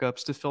veteran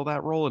backups to fill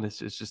that role. And it's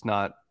just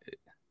not,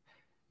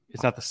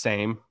 it's not the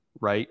same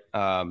right?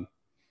 And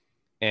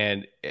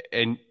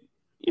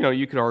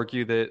you could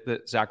argue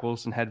that Zach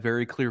Wilson had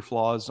very clear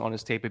flaws on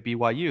his tape at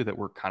BYU that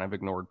were kind of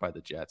ignored by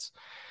the Jets.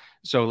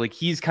 So like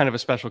he's kind of a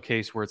special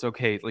case where it's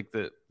okay. Like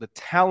the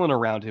talent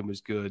around him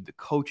was good. The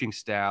coaching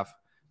staff,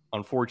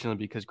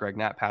 unfortunately, because Greg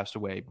Knapp passed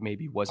away,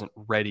 maybe wasn't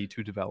ready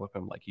to develop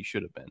him like he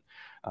should have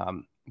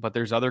been. But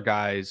there's other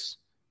guys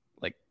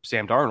like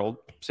Sam Darnold,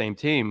 same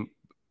team.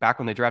 Back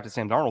when they drafted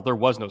Sam Darnold, there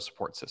was no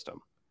support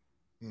system.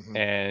 Mm-hmm.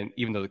 And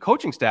even though the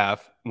coaching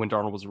staff, when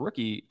Darnold was a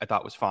rookie, I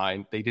thought was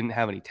fine, they didn't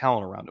have any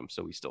talent around him,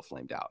 so he still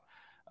flamed out.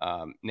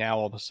 Now,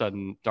 all of a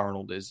sudden,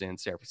 Darnold is in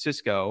San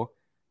Francisco,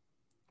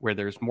 where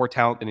there's more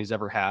talent than he's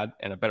ever had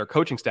and a better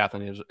coaching staff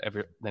than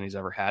he's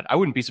ever had. I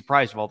wouldn't be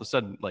surprised if all of a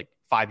sudden, like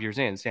 5 years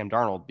in, Sam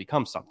Darnold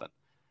becomes something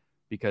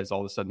because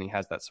all of a sudden he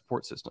has that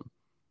support system.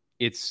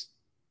 It's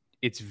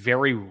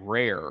very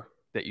rare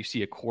that you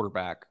see a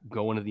quarterback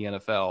go into the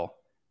NFL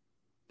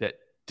that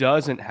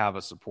doesn't have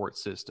a support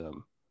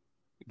system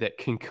that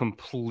can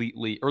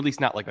completely, or at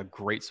least not like a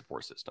great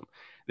support system,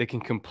 that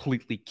can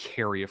completely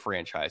carry a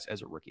franchise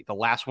as a rookie. The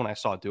last one I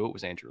saw do it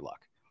was Andrew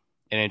Luck.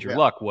 And Andrew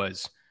Luck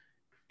was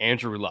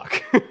Andrew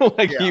Luck.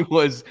 He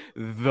was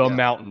the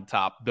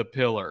mountaintop, the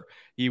pillar.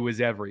 He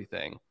was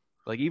everything.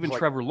 Like even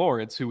Trevor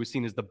Lawrence, who was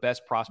seen as the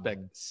best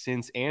prospect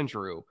since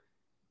Andrew,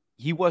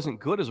 he wasn't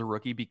good as a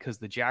rookie because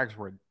the Jags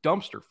were a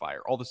dumpster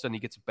fire. All of a sudden he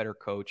gets a better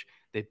coach.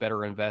 They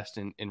better invest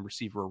in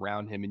receiver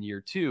around him in year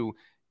two,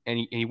 and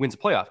he wins a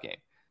playoff game.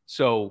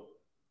 So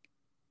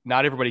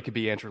not everybody could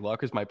be Andrew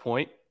Luck is my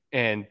point.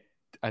 And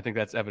I think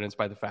that's evidenced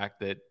by the fact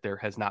that there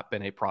has not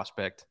been a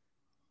prospect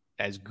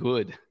as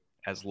good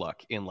as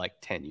Luck in like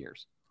 10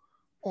 years.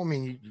 Well, I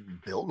mean, you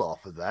build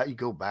off of that. You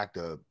go back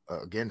to,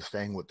 again,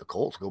 staying with the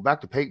Colts, go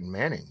back to Peyton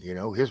Manning,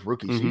 his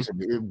rookie season.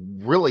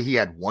 He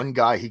had one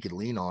guy he could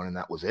lean on, and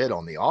that was it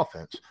on the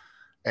offense.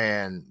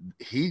 And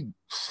he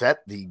set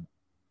the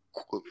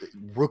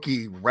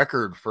rookie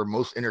record for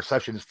most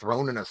interceptions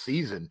thrown in a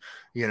season,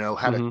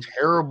 had a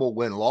terrible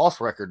win-loss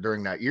record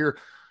during that year.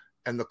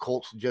 And the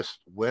Colts just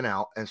went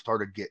out and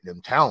started getting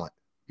him talent,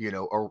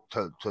 or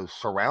to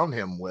surround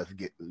him with,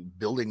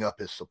 building up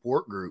his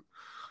support group.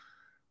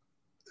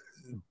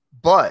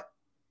 But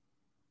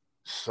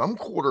some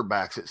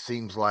quarterbacks, it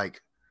seems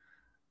like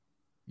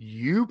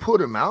you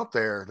put him out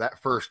there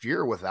that first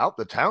year without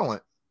the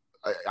talent.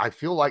 I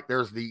feel like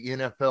there's the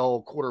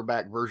NFL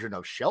quarterback version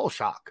of shell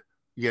shock,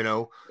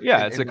 Yeah,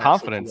 it's a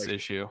confidence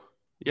issue.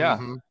 Yeah.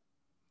 Mm-hmm.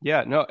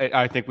 Yeah, no,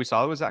 I think we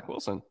saw it with Zach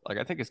Wilson. Like,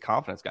 I think his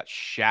confidence got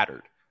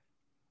shattered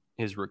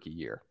his rookie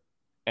year,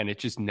 and it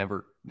just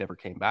never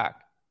came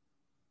back.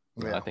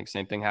 Yeah. I think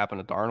same thing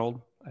happened to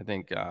Darnold. I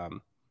think,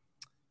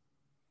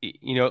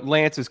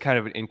 Lance is kind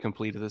of an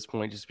incomplete at this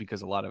point just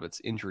because a lot of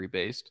it's injury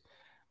based.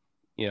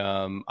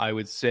 I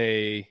would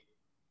say,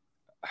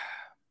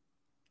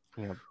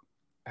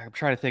 I'm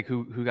trying to think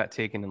who got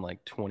taken in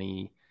like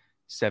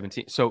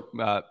 2017. So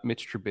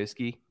Mitch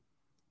Trubisky,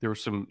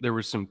 there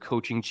was some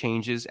coaching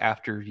changes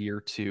after year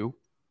two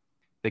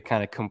that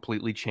kind of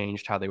completely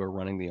changed how they were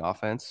running the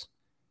offense.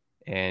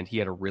 And he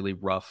had a really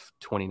rough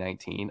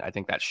 2019. I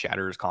think that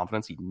shattered his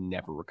confidence. He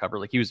never recovered.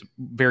 Like, he was a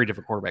very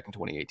different quarterback in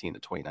 2018 than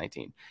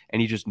 2019.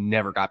 And he just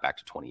never got back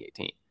to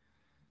 2018.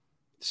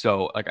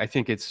 So, like, I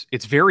think it's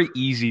very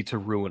easy to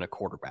ruin a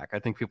quarterback. I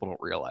think people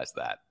don't realize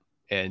that.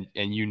 And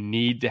you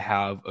need to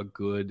have a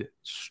good,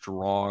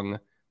 strong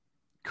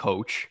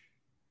coach.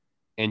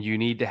 And you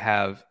need to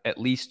have at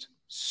least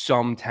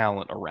some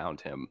talent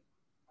around him,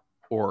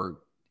 or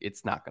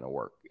it's not going to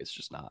work. It's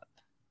just not.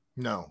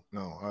 No.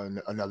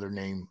 Another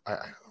name.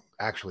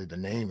 Actually, the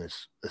name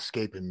is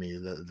escaping me.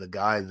 The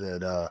guy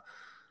that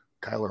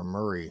Kyler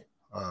Murray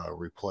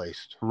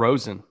replaced.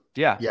 Rosen.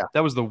 Yeah.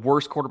 That was the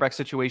worst quarterback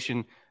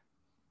situation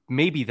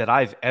maybe that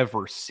I've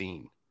ever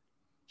seen.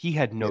 He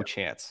had no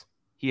chance.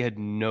 He had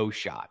no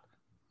shot.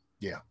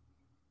 Yeah.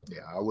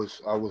 I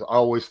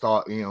always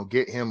thought,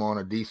 get him on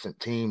a decent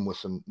team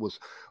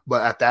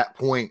but at that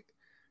point,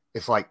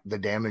 it's like the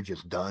damage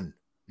is done.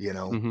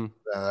 It'd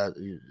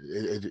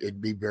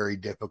be very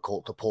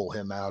difficult to pull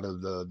him out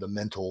of the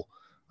mental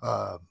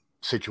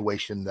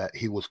situation that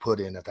he was put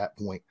in at that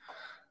point.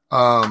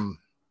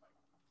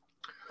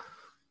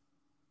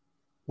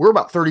 We're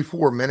about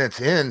 34 minutes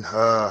in.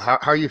 How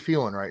are you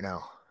feeling right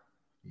now?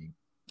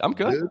 I'm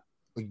good.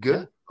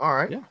 Good. Yeah. All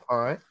right. Yeah. All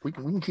right. We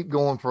can keep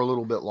going for a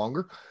little bit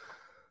longer.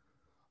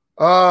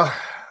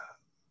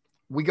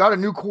 We got a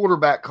new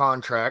quarterback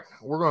contract.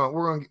 We're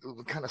gonna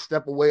kind of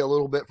step away a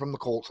little bit from the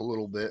Colts a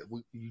little bit.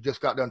 You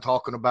just got done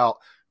talking about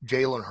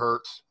Jalen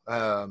Hurts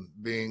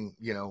being,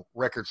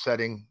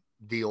 record-setting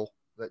deal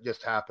that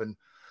just happened.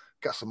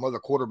 Got some other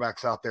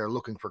quarterbacks out there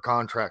looking for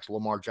contracts.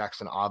 Lamar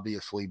Jackson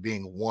obviously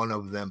being one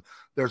of them.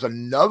 There's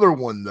another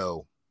one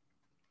though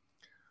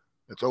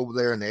that's over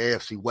there in the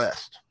AFC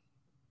West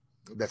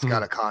that's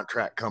got a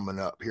contract coming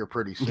up here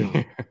pretty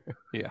soon.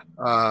 Yeah.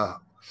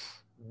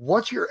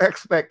 What's your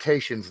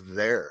expectations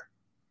there?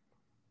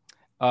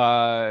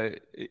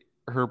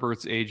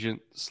 Herbert's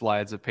agent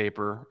slides a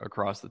paper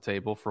across the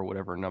table for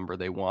whatever number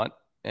they want,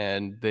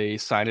 and they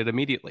sign it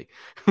immediately.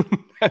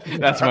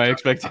 That's my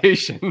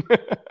expectation.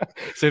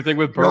 Same thing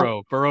with Burrow.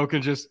 No. Burrow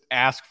can just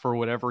ask for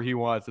whatever he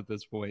wants at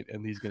this point,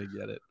 and he's going to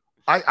get it.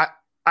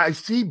 I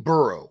see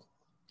Burrow.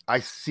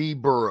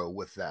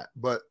 With that,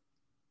 but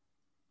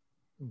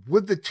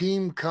would the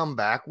team come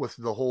back with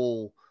the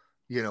whole,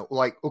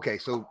 okay,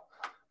 so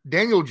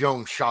Daniel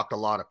Jones shocked a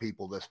lot of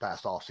people this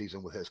past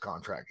offseason with his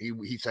contract.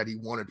 He said he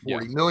wanted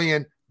 $40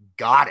 million,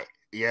 got it,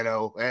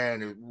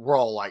 and we're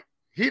all like,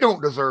 he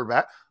don't deserve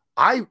that.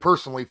 I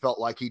personally felt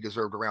like he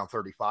deserved around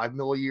 $35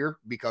 million a year,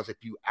 because if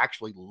you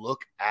actually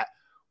look at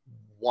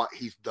what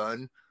he's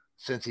done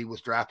since he was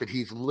drafted,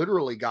 he's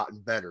literally gotten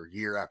better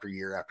year after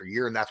year after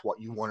year. And that's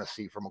what you want to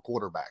see from a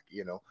quarterback.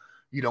 You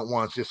don't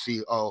want to just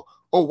see, oh,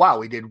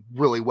 wow, he did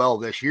really well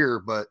this year,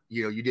 but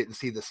you didn't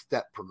see the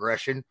step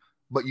progression,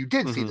 but you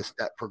did see the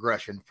step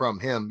progression from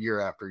him year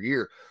after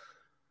year.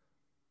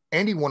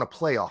 And he won a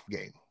playoff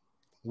game,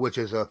 which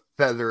is a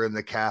feather in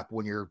the cap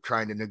when you're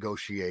trying to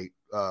negotiate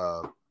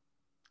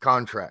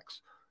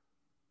contracts.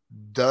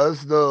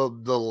 Does the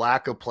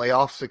lack of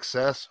playoff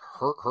success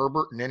hurt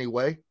Herbert in any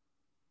way?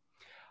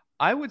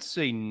 I would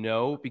say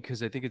no,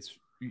 because I think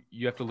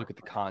you have to look at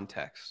the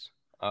context.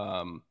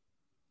 And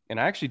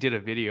I actually did a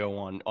video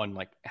on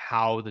like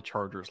how the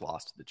Chargers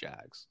lost to the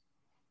Jags,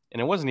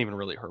 and it wasn't even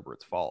really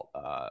Herbert's fault.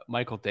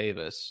 Michael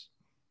Davis,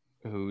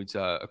 who's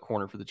a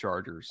corner for the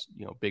Chargers,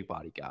 big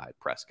body guy,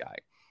 press guy,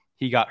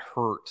 he got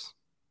hurt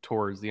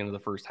towards the end of the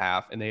first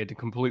half, and they had to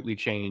completely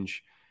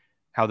change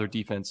how their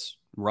defense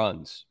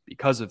runs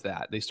because of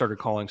that. They started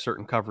calling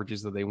certain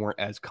coverages that they weren't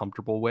as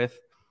comfortable with.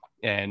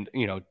 And,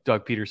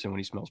 Doug Peterson, when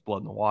he smells blood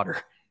in the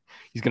water,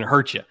 he's going to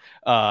hurt you.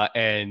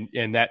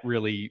 And that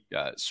really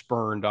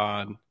spurned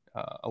on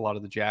a lot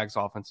of the Jags'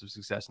 offensive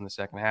success in the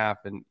second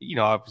half. And,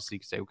 obviously you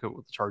could say, okay,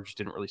 well, the Chargers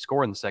didn't really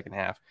score in the second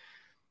half.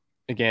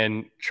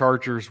 Again,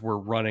 Chargers were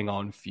running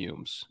on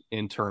fumes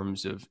in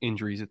terms of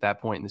injuries at that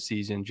point in the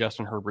season.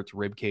 Justin Herbert's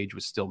rib cage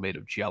was still made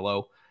of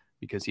Jell-O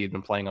because he had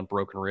been playing on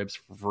broken ribs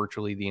for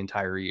virtually the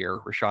entire year.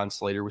 Rashawn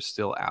Slater was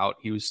still out.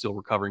 He was still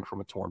recovering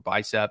from a torn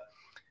bicep.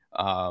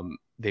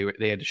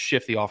 They had to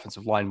shift the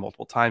offensive line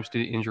multiple times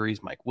due to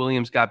injuries. Mike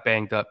Williams got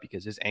banged up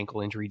because his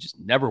ankle injury just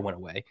never went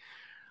away.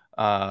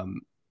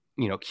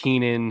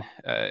 Keenan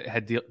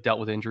had dealt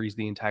with injuries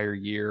the entire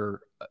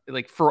year.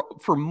 Like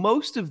for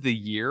most of the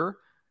year,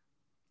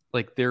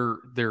 like their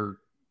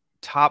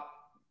top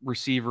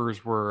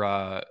receivers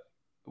were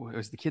it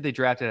was the kid they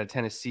drafted out of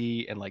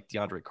Tennessee and like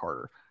DeAndre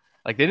Carter.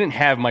 Like they didn't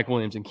have Mike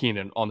Williams and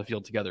Keenan on the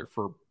field together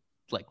for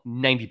like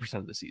 90%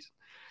 of the season.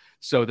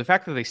 So the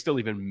fact that they still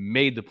even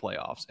made the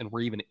playoffs and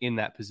were even in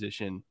that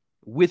position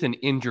with an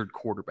injured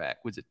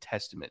quarterback was a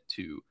testament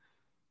to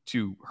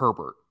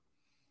Herbert,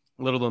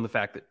 let alone the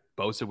fact that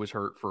Bosa was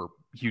hurt for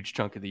a huge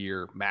chunk of the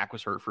year. Mac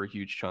was hurt for a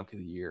huge chunk of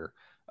the year.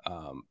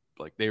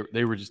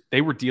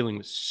 They were dealing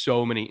with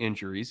so many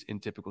injuries in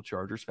typical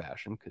Chargers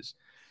fashion because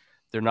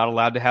they're not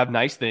allowed to have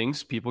nice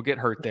things. People get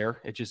hurt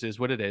there. It just is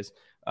what it is.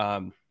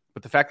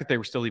 But the fact that they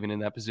were still even in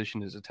that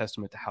position is a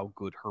testament to how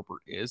good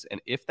Herbert is.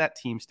 And if that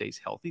team stays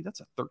healthy,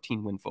 that's a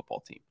 13-win football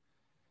team,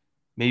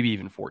 maybe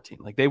even 14.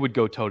 Like they would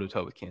go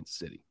toe-to-toe with Kansas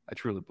City. I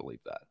truly believe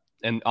that.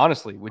 And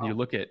honestly, when you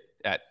look at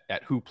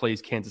who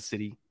plays Kansas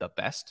City the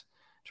best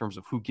in terms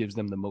of who gives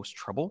them the most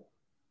trouble,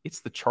 it's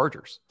the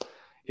Chargers.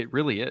 It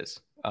really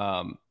is.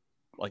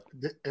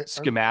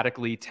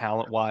 Schematically,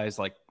 talent-wise,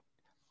 like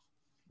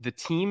the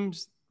team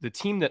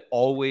that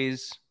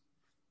always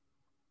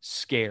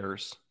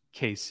scares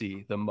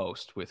KC the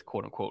most with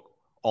quote unquote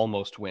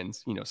almost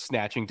wins,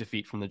 snatching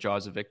defeat from the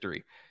jaws of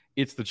victory.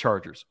 It's the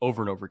Chargers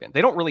over and over again.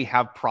 They don't really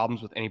have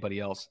problems with anybody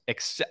else,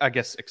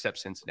 except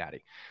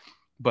Cincinnati.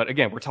 But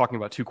again, we're talking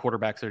about two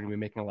quarterbacks that are going to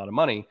be making a lot of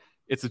money.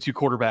 It's the two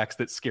quarterbacks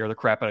that scare the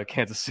crap out of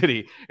Kansas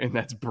City, and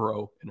that's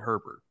Burrow and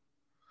Herbert.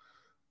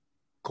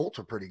 Colts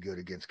are pretty good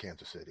against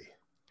Kansas City.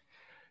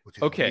 Which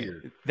is okay,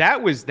 weird.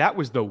 That was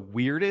the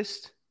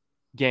weirdest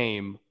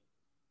game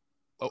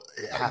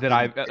that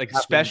I've like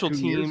special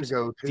teams,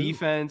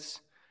 defense.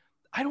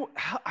 I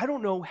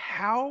don't know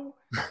how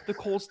the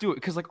Colts do it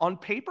because like on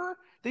paper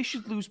they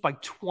should lose by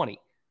 20,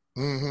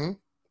 and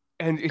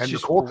it's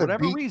just for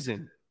whatever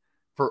reason.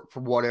 For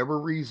whatever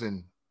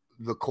reason,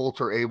 the Colts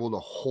are able to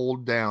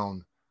hold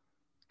down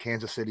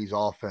Kansas City's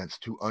offense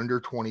to under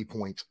 20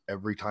 points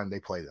every time they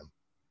play them.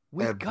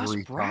 With Gus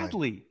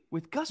Bradley,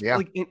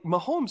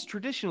 Mahomes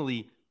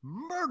traditionally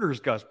murders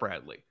Gus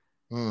Bradley.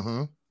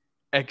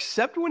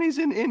 Except when he's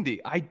in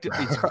Indy.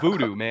 It's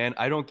voodoo, man.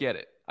 I don't get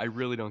it. I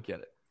really don't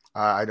get it.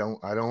 I don't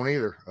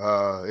either.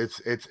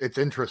 It's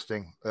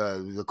interesting.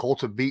 The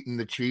Colts have beaten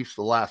the Chiefs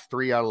the last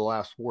 3 out of the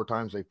last 4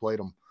 times they played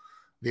them.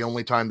 The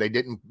only time they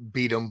didn't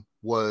beat them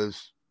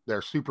was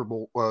their Super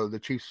Bowl, the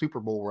Chiefs Super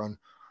Bowl run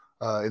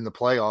in the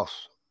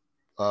playoffs.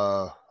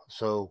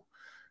 So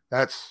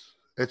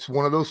it's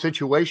one of those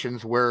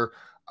situations where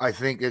I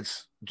think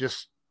it's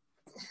just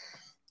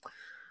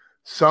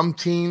some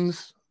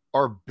teams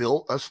are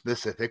built a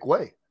specific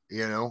way,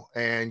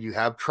 and you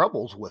have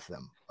troubles with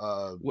them.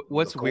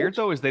 What's weird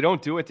though is they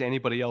don't do it to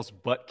anybody else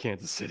but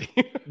Kansas City.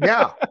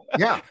 Yeah.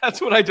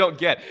 That's what I don't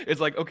get. It's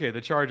like, okay,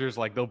 the Chargers,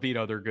 like, they'll beat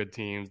other good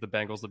teams. The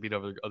Bengals will beat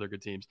other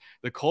good teams.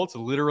 The Colts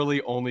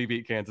literally only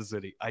beat Kansas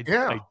City. I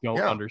don't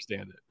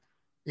understand it.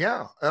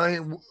 Yeah. I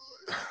mean,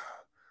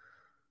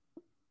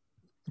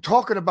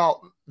 talking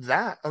about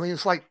that, I mean,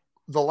 it's like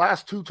the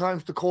last 2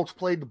 times the Colts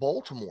played the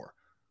Baltimore,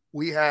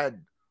 we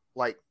had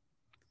like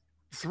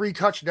 3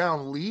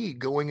 touchdown lead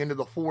going into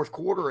the fourth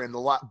quarter and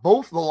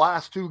both the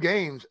last 2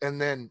 games, and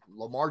then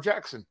Lamar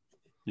Jackson.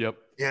 Yep.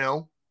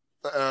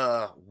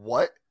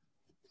 What?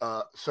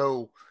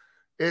 So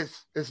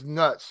it's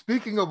nuts.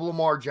 Speaking of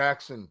Lamar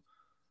Jackson,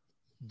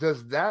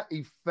 does that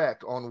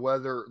affect on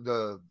whether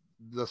the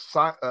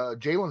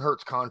Jalen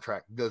Hurts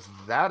contract, does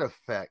that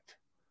affect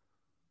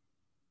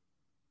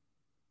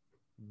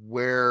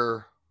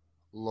where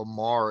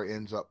Lamar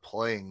ends up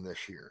playing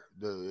this year?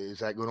 Is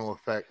that going to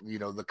affect,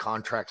 the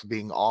contracts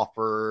being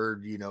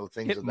offered,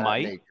 things of that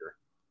nature?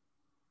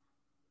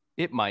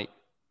 It might.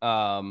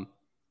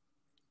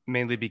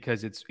 Mainly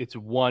because it's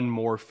one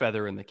more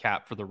feather in the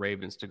cap for the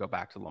Ravens to go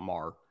back to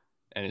Lamar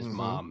and his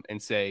mom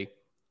and say,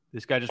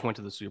 this guy just went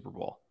to the Super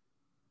Bowl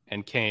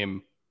and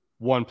came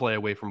one play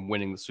away from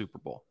winning the Super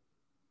Bowl.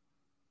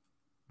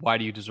 Why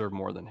do you deserve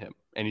more than him?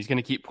 And he's going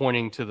to keep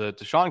pointing to the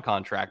Deshaun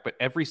contract, but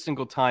every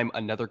single time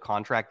another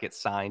contract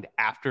gets signed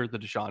after the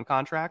Deshaun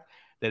contract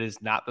that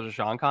is not the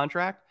Deshaun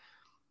contract,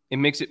 it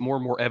makes it more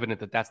and more evident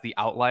that that's the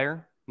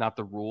outlier, not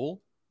the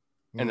rule,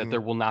 and that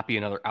there will not be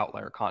another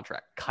outlier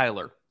contract.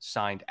 Kyler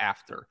signed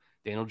after.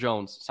 Daniel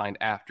Jones signed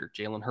after.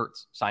 Jalen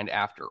Hurts signed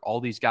after. All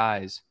these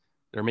guys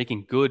that are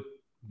making good,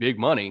 big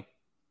money,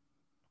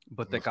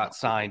 but that got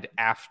signed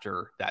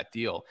after that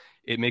deal.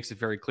 It makes it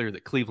very clear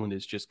that Cleveland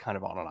is just kind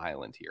of on an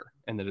island here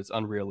and that it's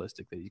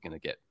unrealistic that he's going to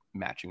get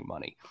matching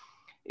money.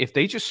 If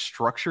they just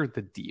structure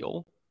the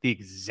deal the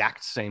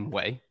exact same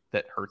way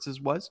that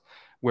Hurts's was,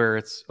 where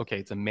it's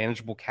a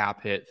manageable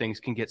cap hit, things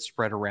can get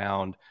spread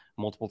around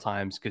multiple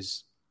times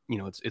because,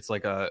 it's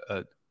like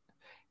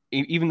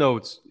even though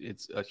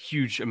it's a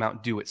huge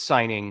amount due at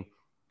signing,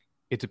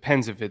 it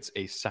depends if it's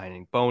a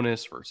signing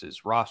bonus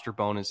versus roster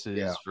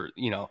bonuses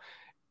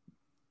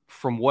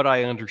from what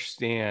I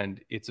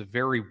understand, it's a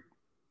very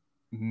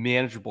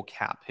manageable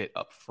cap hit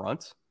up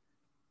front,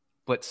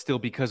 but still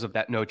because of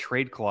that no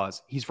trade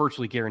clause, he's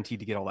virtually guaranteed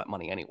to get all that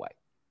money anyway.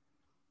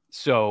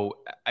 So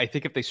I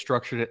think if they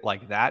structured it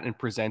like that and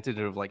presented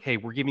it of like, hey,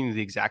 we're giving you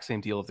the exact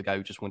same deal of the guy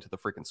who just went to the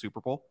freaking Super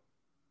Bowl,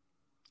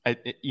 I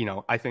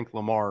think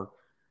Lamar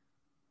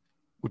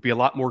would be a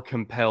lot more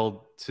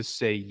compelled to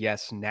say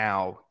yes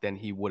now than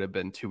he would have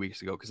been 2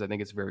 weeks ago, because I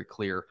think it's very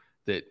clear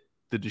that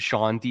the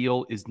Deshaun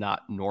deal is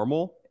not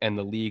normal, and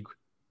the league,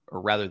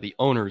 or rather the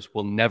owners,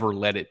 will never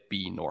let it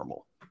be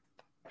normal.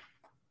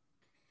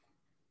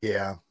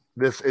 Yeah,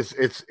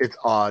 it's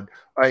odd.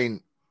 I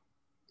mean,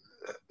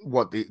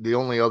 the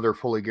only other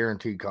fully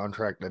guaranteed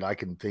contract that I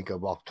can think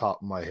of off the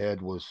top of my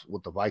head was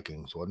with the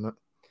Vikings, wasn't it?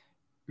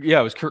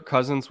 Yeah, it was Kirk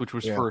Cousins, which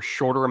was for a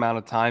shorter amount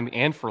of time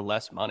and for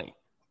less money.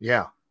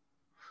 Yeah.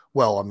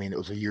 Well, I mean, it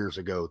was years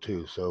ago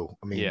too. So,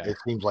 I mean, It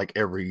seems like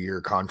every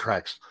year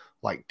contracts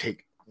like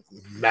take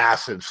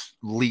massive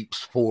leaps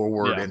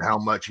forward in how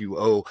much you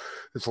owe.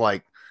 It's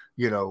like,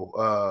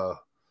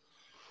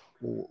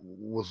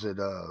 was it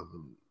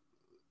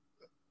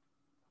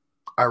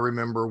I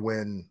remember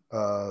when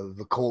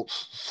the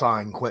Colts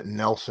signed Quentin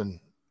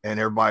Nelson, and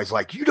everybody's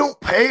like, you don't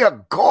pay a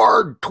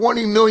guard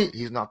 $20 million.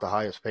 He's not the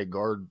highest paid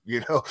guard,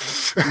 No,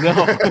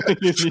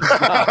 he's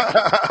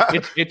not.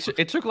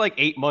 It took like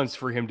 8 months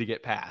for him to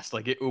get passed.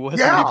 Like it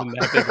wasn't even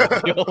that big of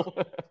a deal.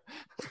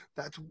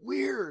 That's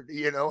weird,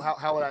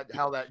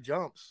 how that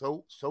jumps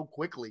so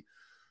quickly.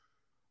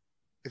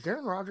 Is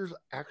Aaron Rodgers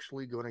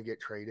actually going to get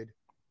traded?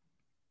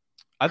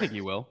 I think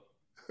he will.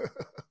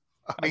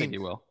 I think he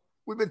will.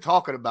 We've been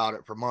talking about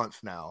it for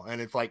months now,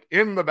 and it's like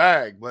in the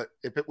bag. But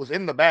if it was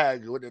in the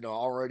bag, would it have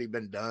already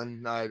been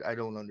done? I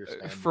don't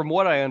understand. From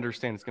what I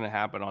understand, it's going to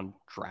happen on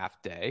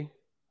draft day,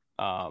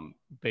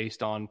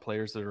 based on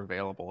players that are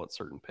available at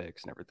certain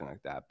picks and everything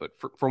like that. But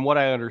from what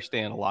I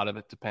understand, a lot of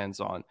it depends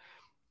on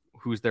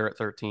who's there at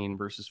 13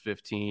 versus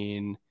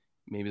 15.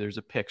 Maybe there's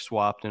a pick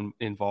swapped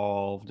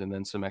involved, and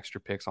then some extra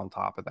picks on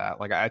top of that.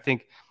 Like I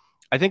think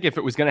if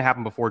it was going to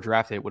happen before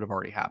draft day, it would have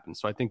already happened.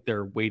 So I think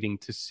they're waiting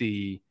to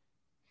see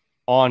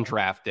on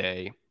draft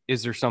day,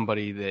 is there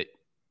somebody that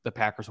the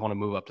Packers want to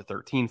move up to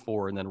 13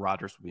 for, and then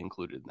Rodgers will be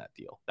included in that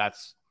deal.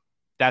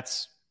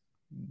 That's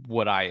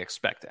what I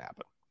expect to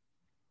happen.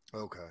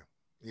 Okay.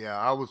 Yeah,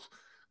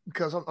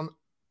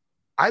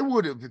 I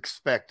would have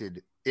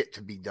expected it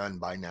to be done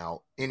by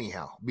now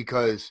anyhow,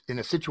 because in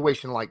a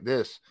situation like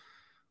this,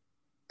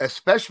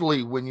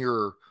 especially when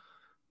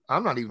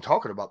I'm not even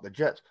talking about the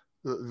Jets,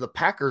 the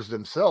Packers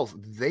themselves,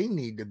 they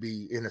need to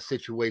be in a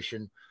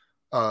situation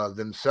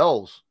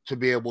themselves to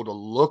be able to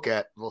look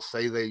at, let's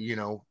say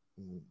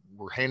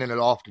we're handing it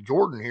off to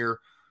Jordan here.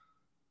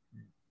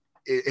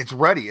 It's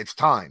ready. It's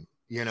time,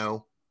 we got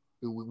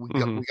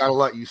to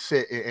let you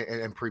sit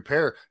and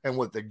prepare. And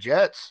with the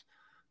Jets,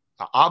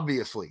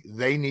 Obviously,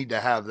 they need to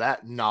have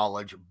that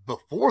knowledge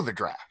before the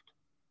draft.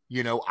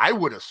 I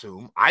would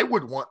assume, I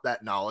would want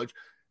that knowledge.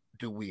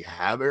 Do we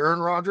have Aaron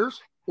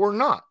Rodgers or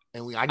not?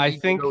 And I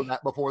need to know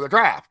that before the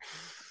draft.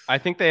 I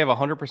think they have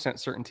 100%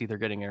 certainty they're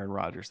getting Aaron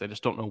Rodgers. They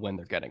just don't know when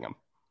they're getting him.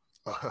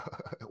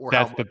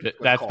 That's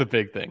the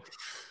big thing.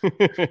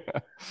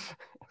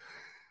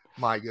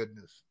 My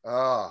goodness.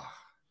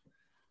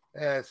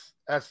 That's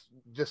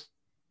just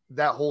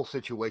that whole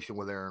situation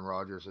with Aaron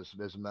Rodgers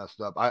is messed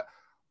up.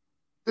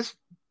 This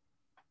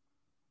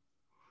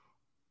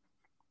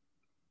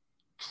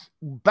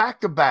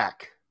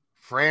back-to-back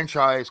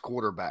franchise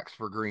quarterbacks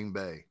for Green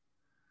Bay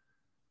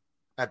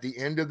at the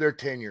end of their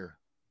tenure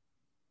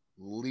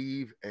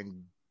leave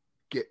and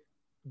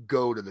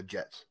go to the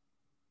Jets.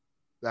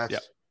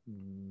 That's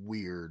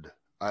weird.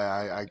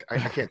 I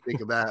can't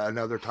think of that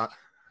another time.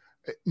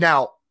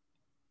 Now,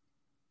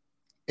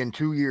 in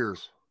 2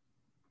 years,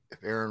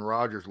 if Aaron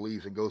Rodgers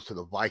leaves and goes to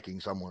the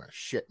Vikings, I'm going to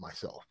shit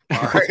myself.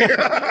 All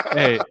right.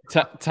 Hey,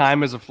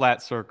 time is a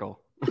flat circle.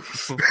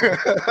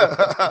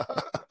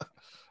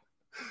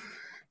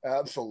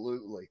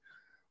 Absolutely.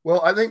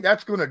 Well, I think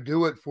that's going to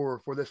do it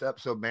for this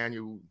episode,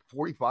 man.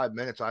 45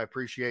 minutes. I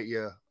appreciate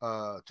you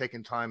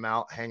taking time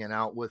out, hanging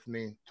out with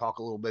me, talk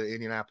a little bit of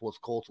Indianapolis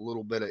Colts, a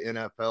little bit of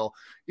NFL,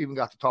 even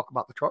got to talk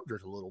about the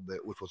Chargers a little bit,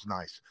 which was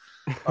nice.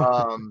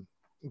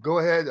 Go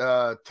ahead.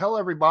 Tell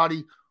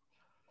everybody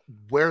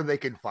where they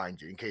can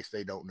find you in case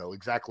they don't know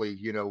exactly,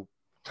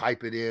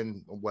 type it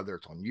in, whether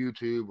it's on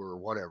YouTube or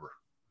whatever.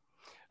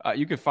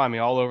 You can find me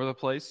all over the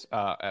place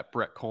at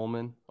Brett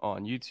Kollmann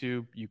on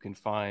YouTube. You can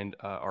find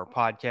our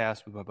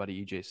podcast with my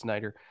buddy EJ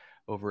Snyder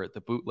over at the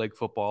Bootleg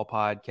Football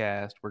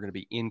Podcast. We're going to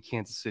be in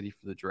Kansas City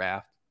for the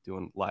draft,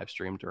 doing live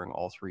stream during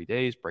all 3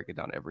 days, breaking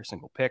down every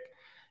single pick,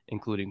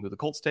 including who the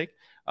Colts take.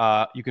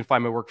 You can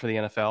find my work for the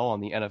NFL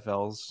on the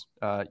NFL's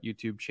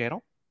YouTube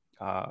channel.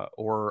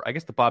 Or I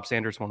guess the Bob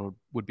Sanders one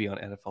would be on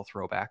NFL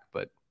Throwback,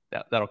 but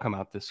that'll come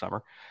out this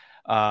summer.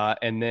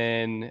 And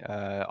then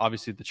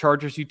obviously the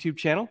Chargers YouTube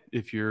channel,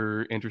 if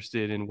you're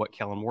interested in what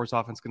Kellen Moore's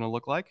offense is going to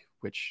look like,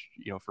 which,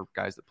 for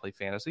guys that play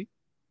fantasy,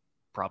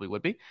 probably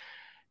would be.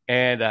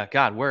 And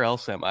God, where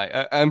else am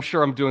I? I'm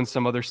sure I'm doing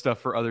some other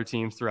stuff for other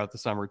teams throughout the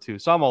summer too.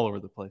 So I'm all over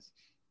the place.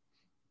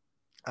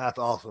 That's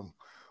awesome.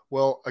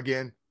 Well,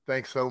 again,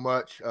 thanks so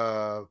much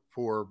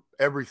for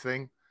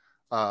everything.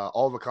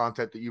 All the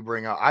content that you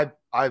bring out.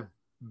 I've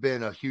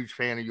been a huge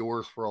fan of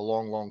yours for a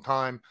long, long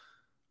time.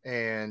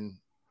 And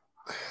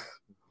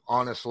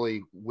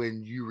honestly,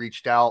 when you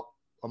reached out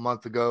a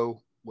month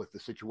ago with the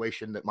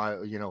situation that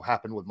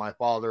happened with my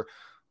father,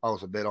 I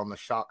was a bit on the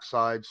shock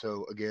side.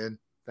 So again,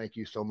 thank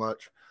you so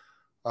much.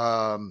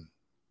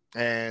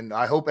 And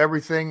I hope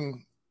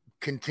everything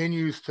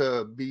continues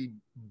to be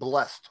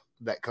blessed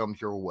that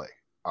comes your way.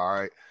 All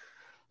right.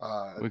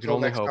 Until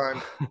next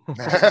time.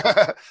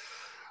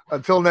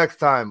 Until next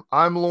time,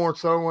 I'm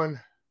Lawrence Owen.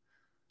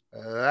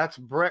 That's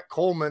Brett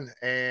Kollmann.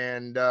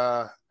 And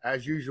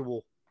as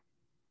usual,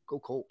 go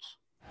Colts.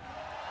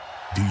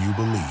 Do you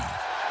believe?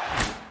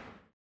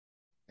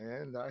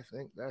 And I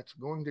think that's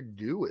going to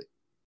do it.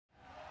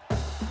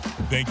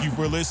 Thank you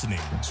for listening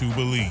to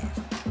Believe.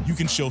 You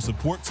can show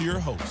support to your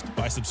host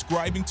by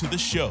subscribing to the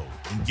show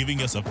and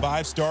giving us a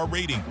 5-star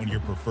rating on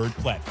your preferred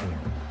platform.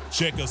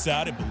 Check us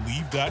out at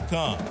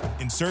Believe.com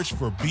and search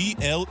for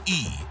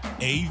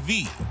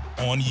BLEAV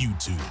on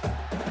YouTube.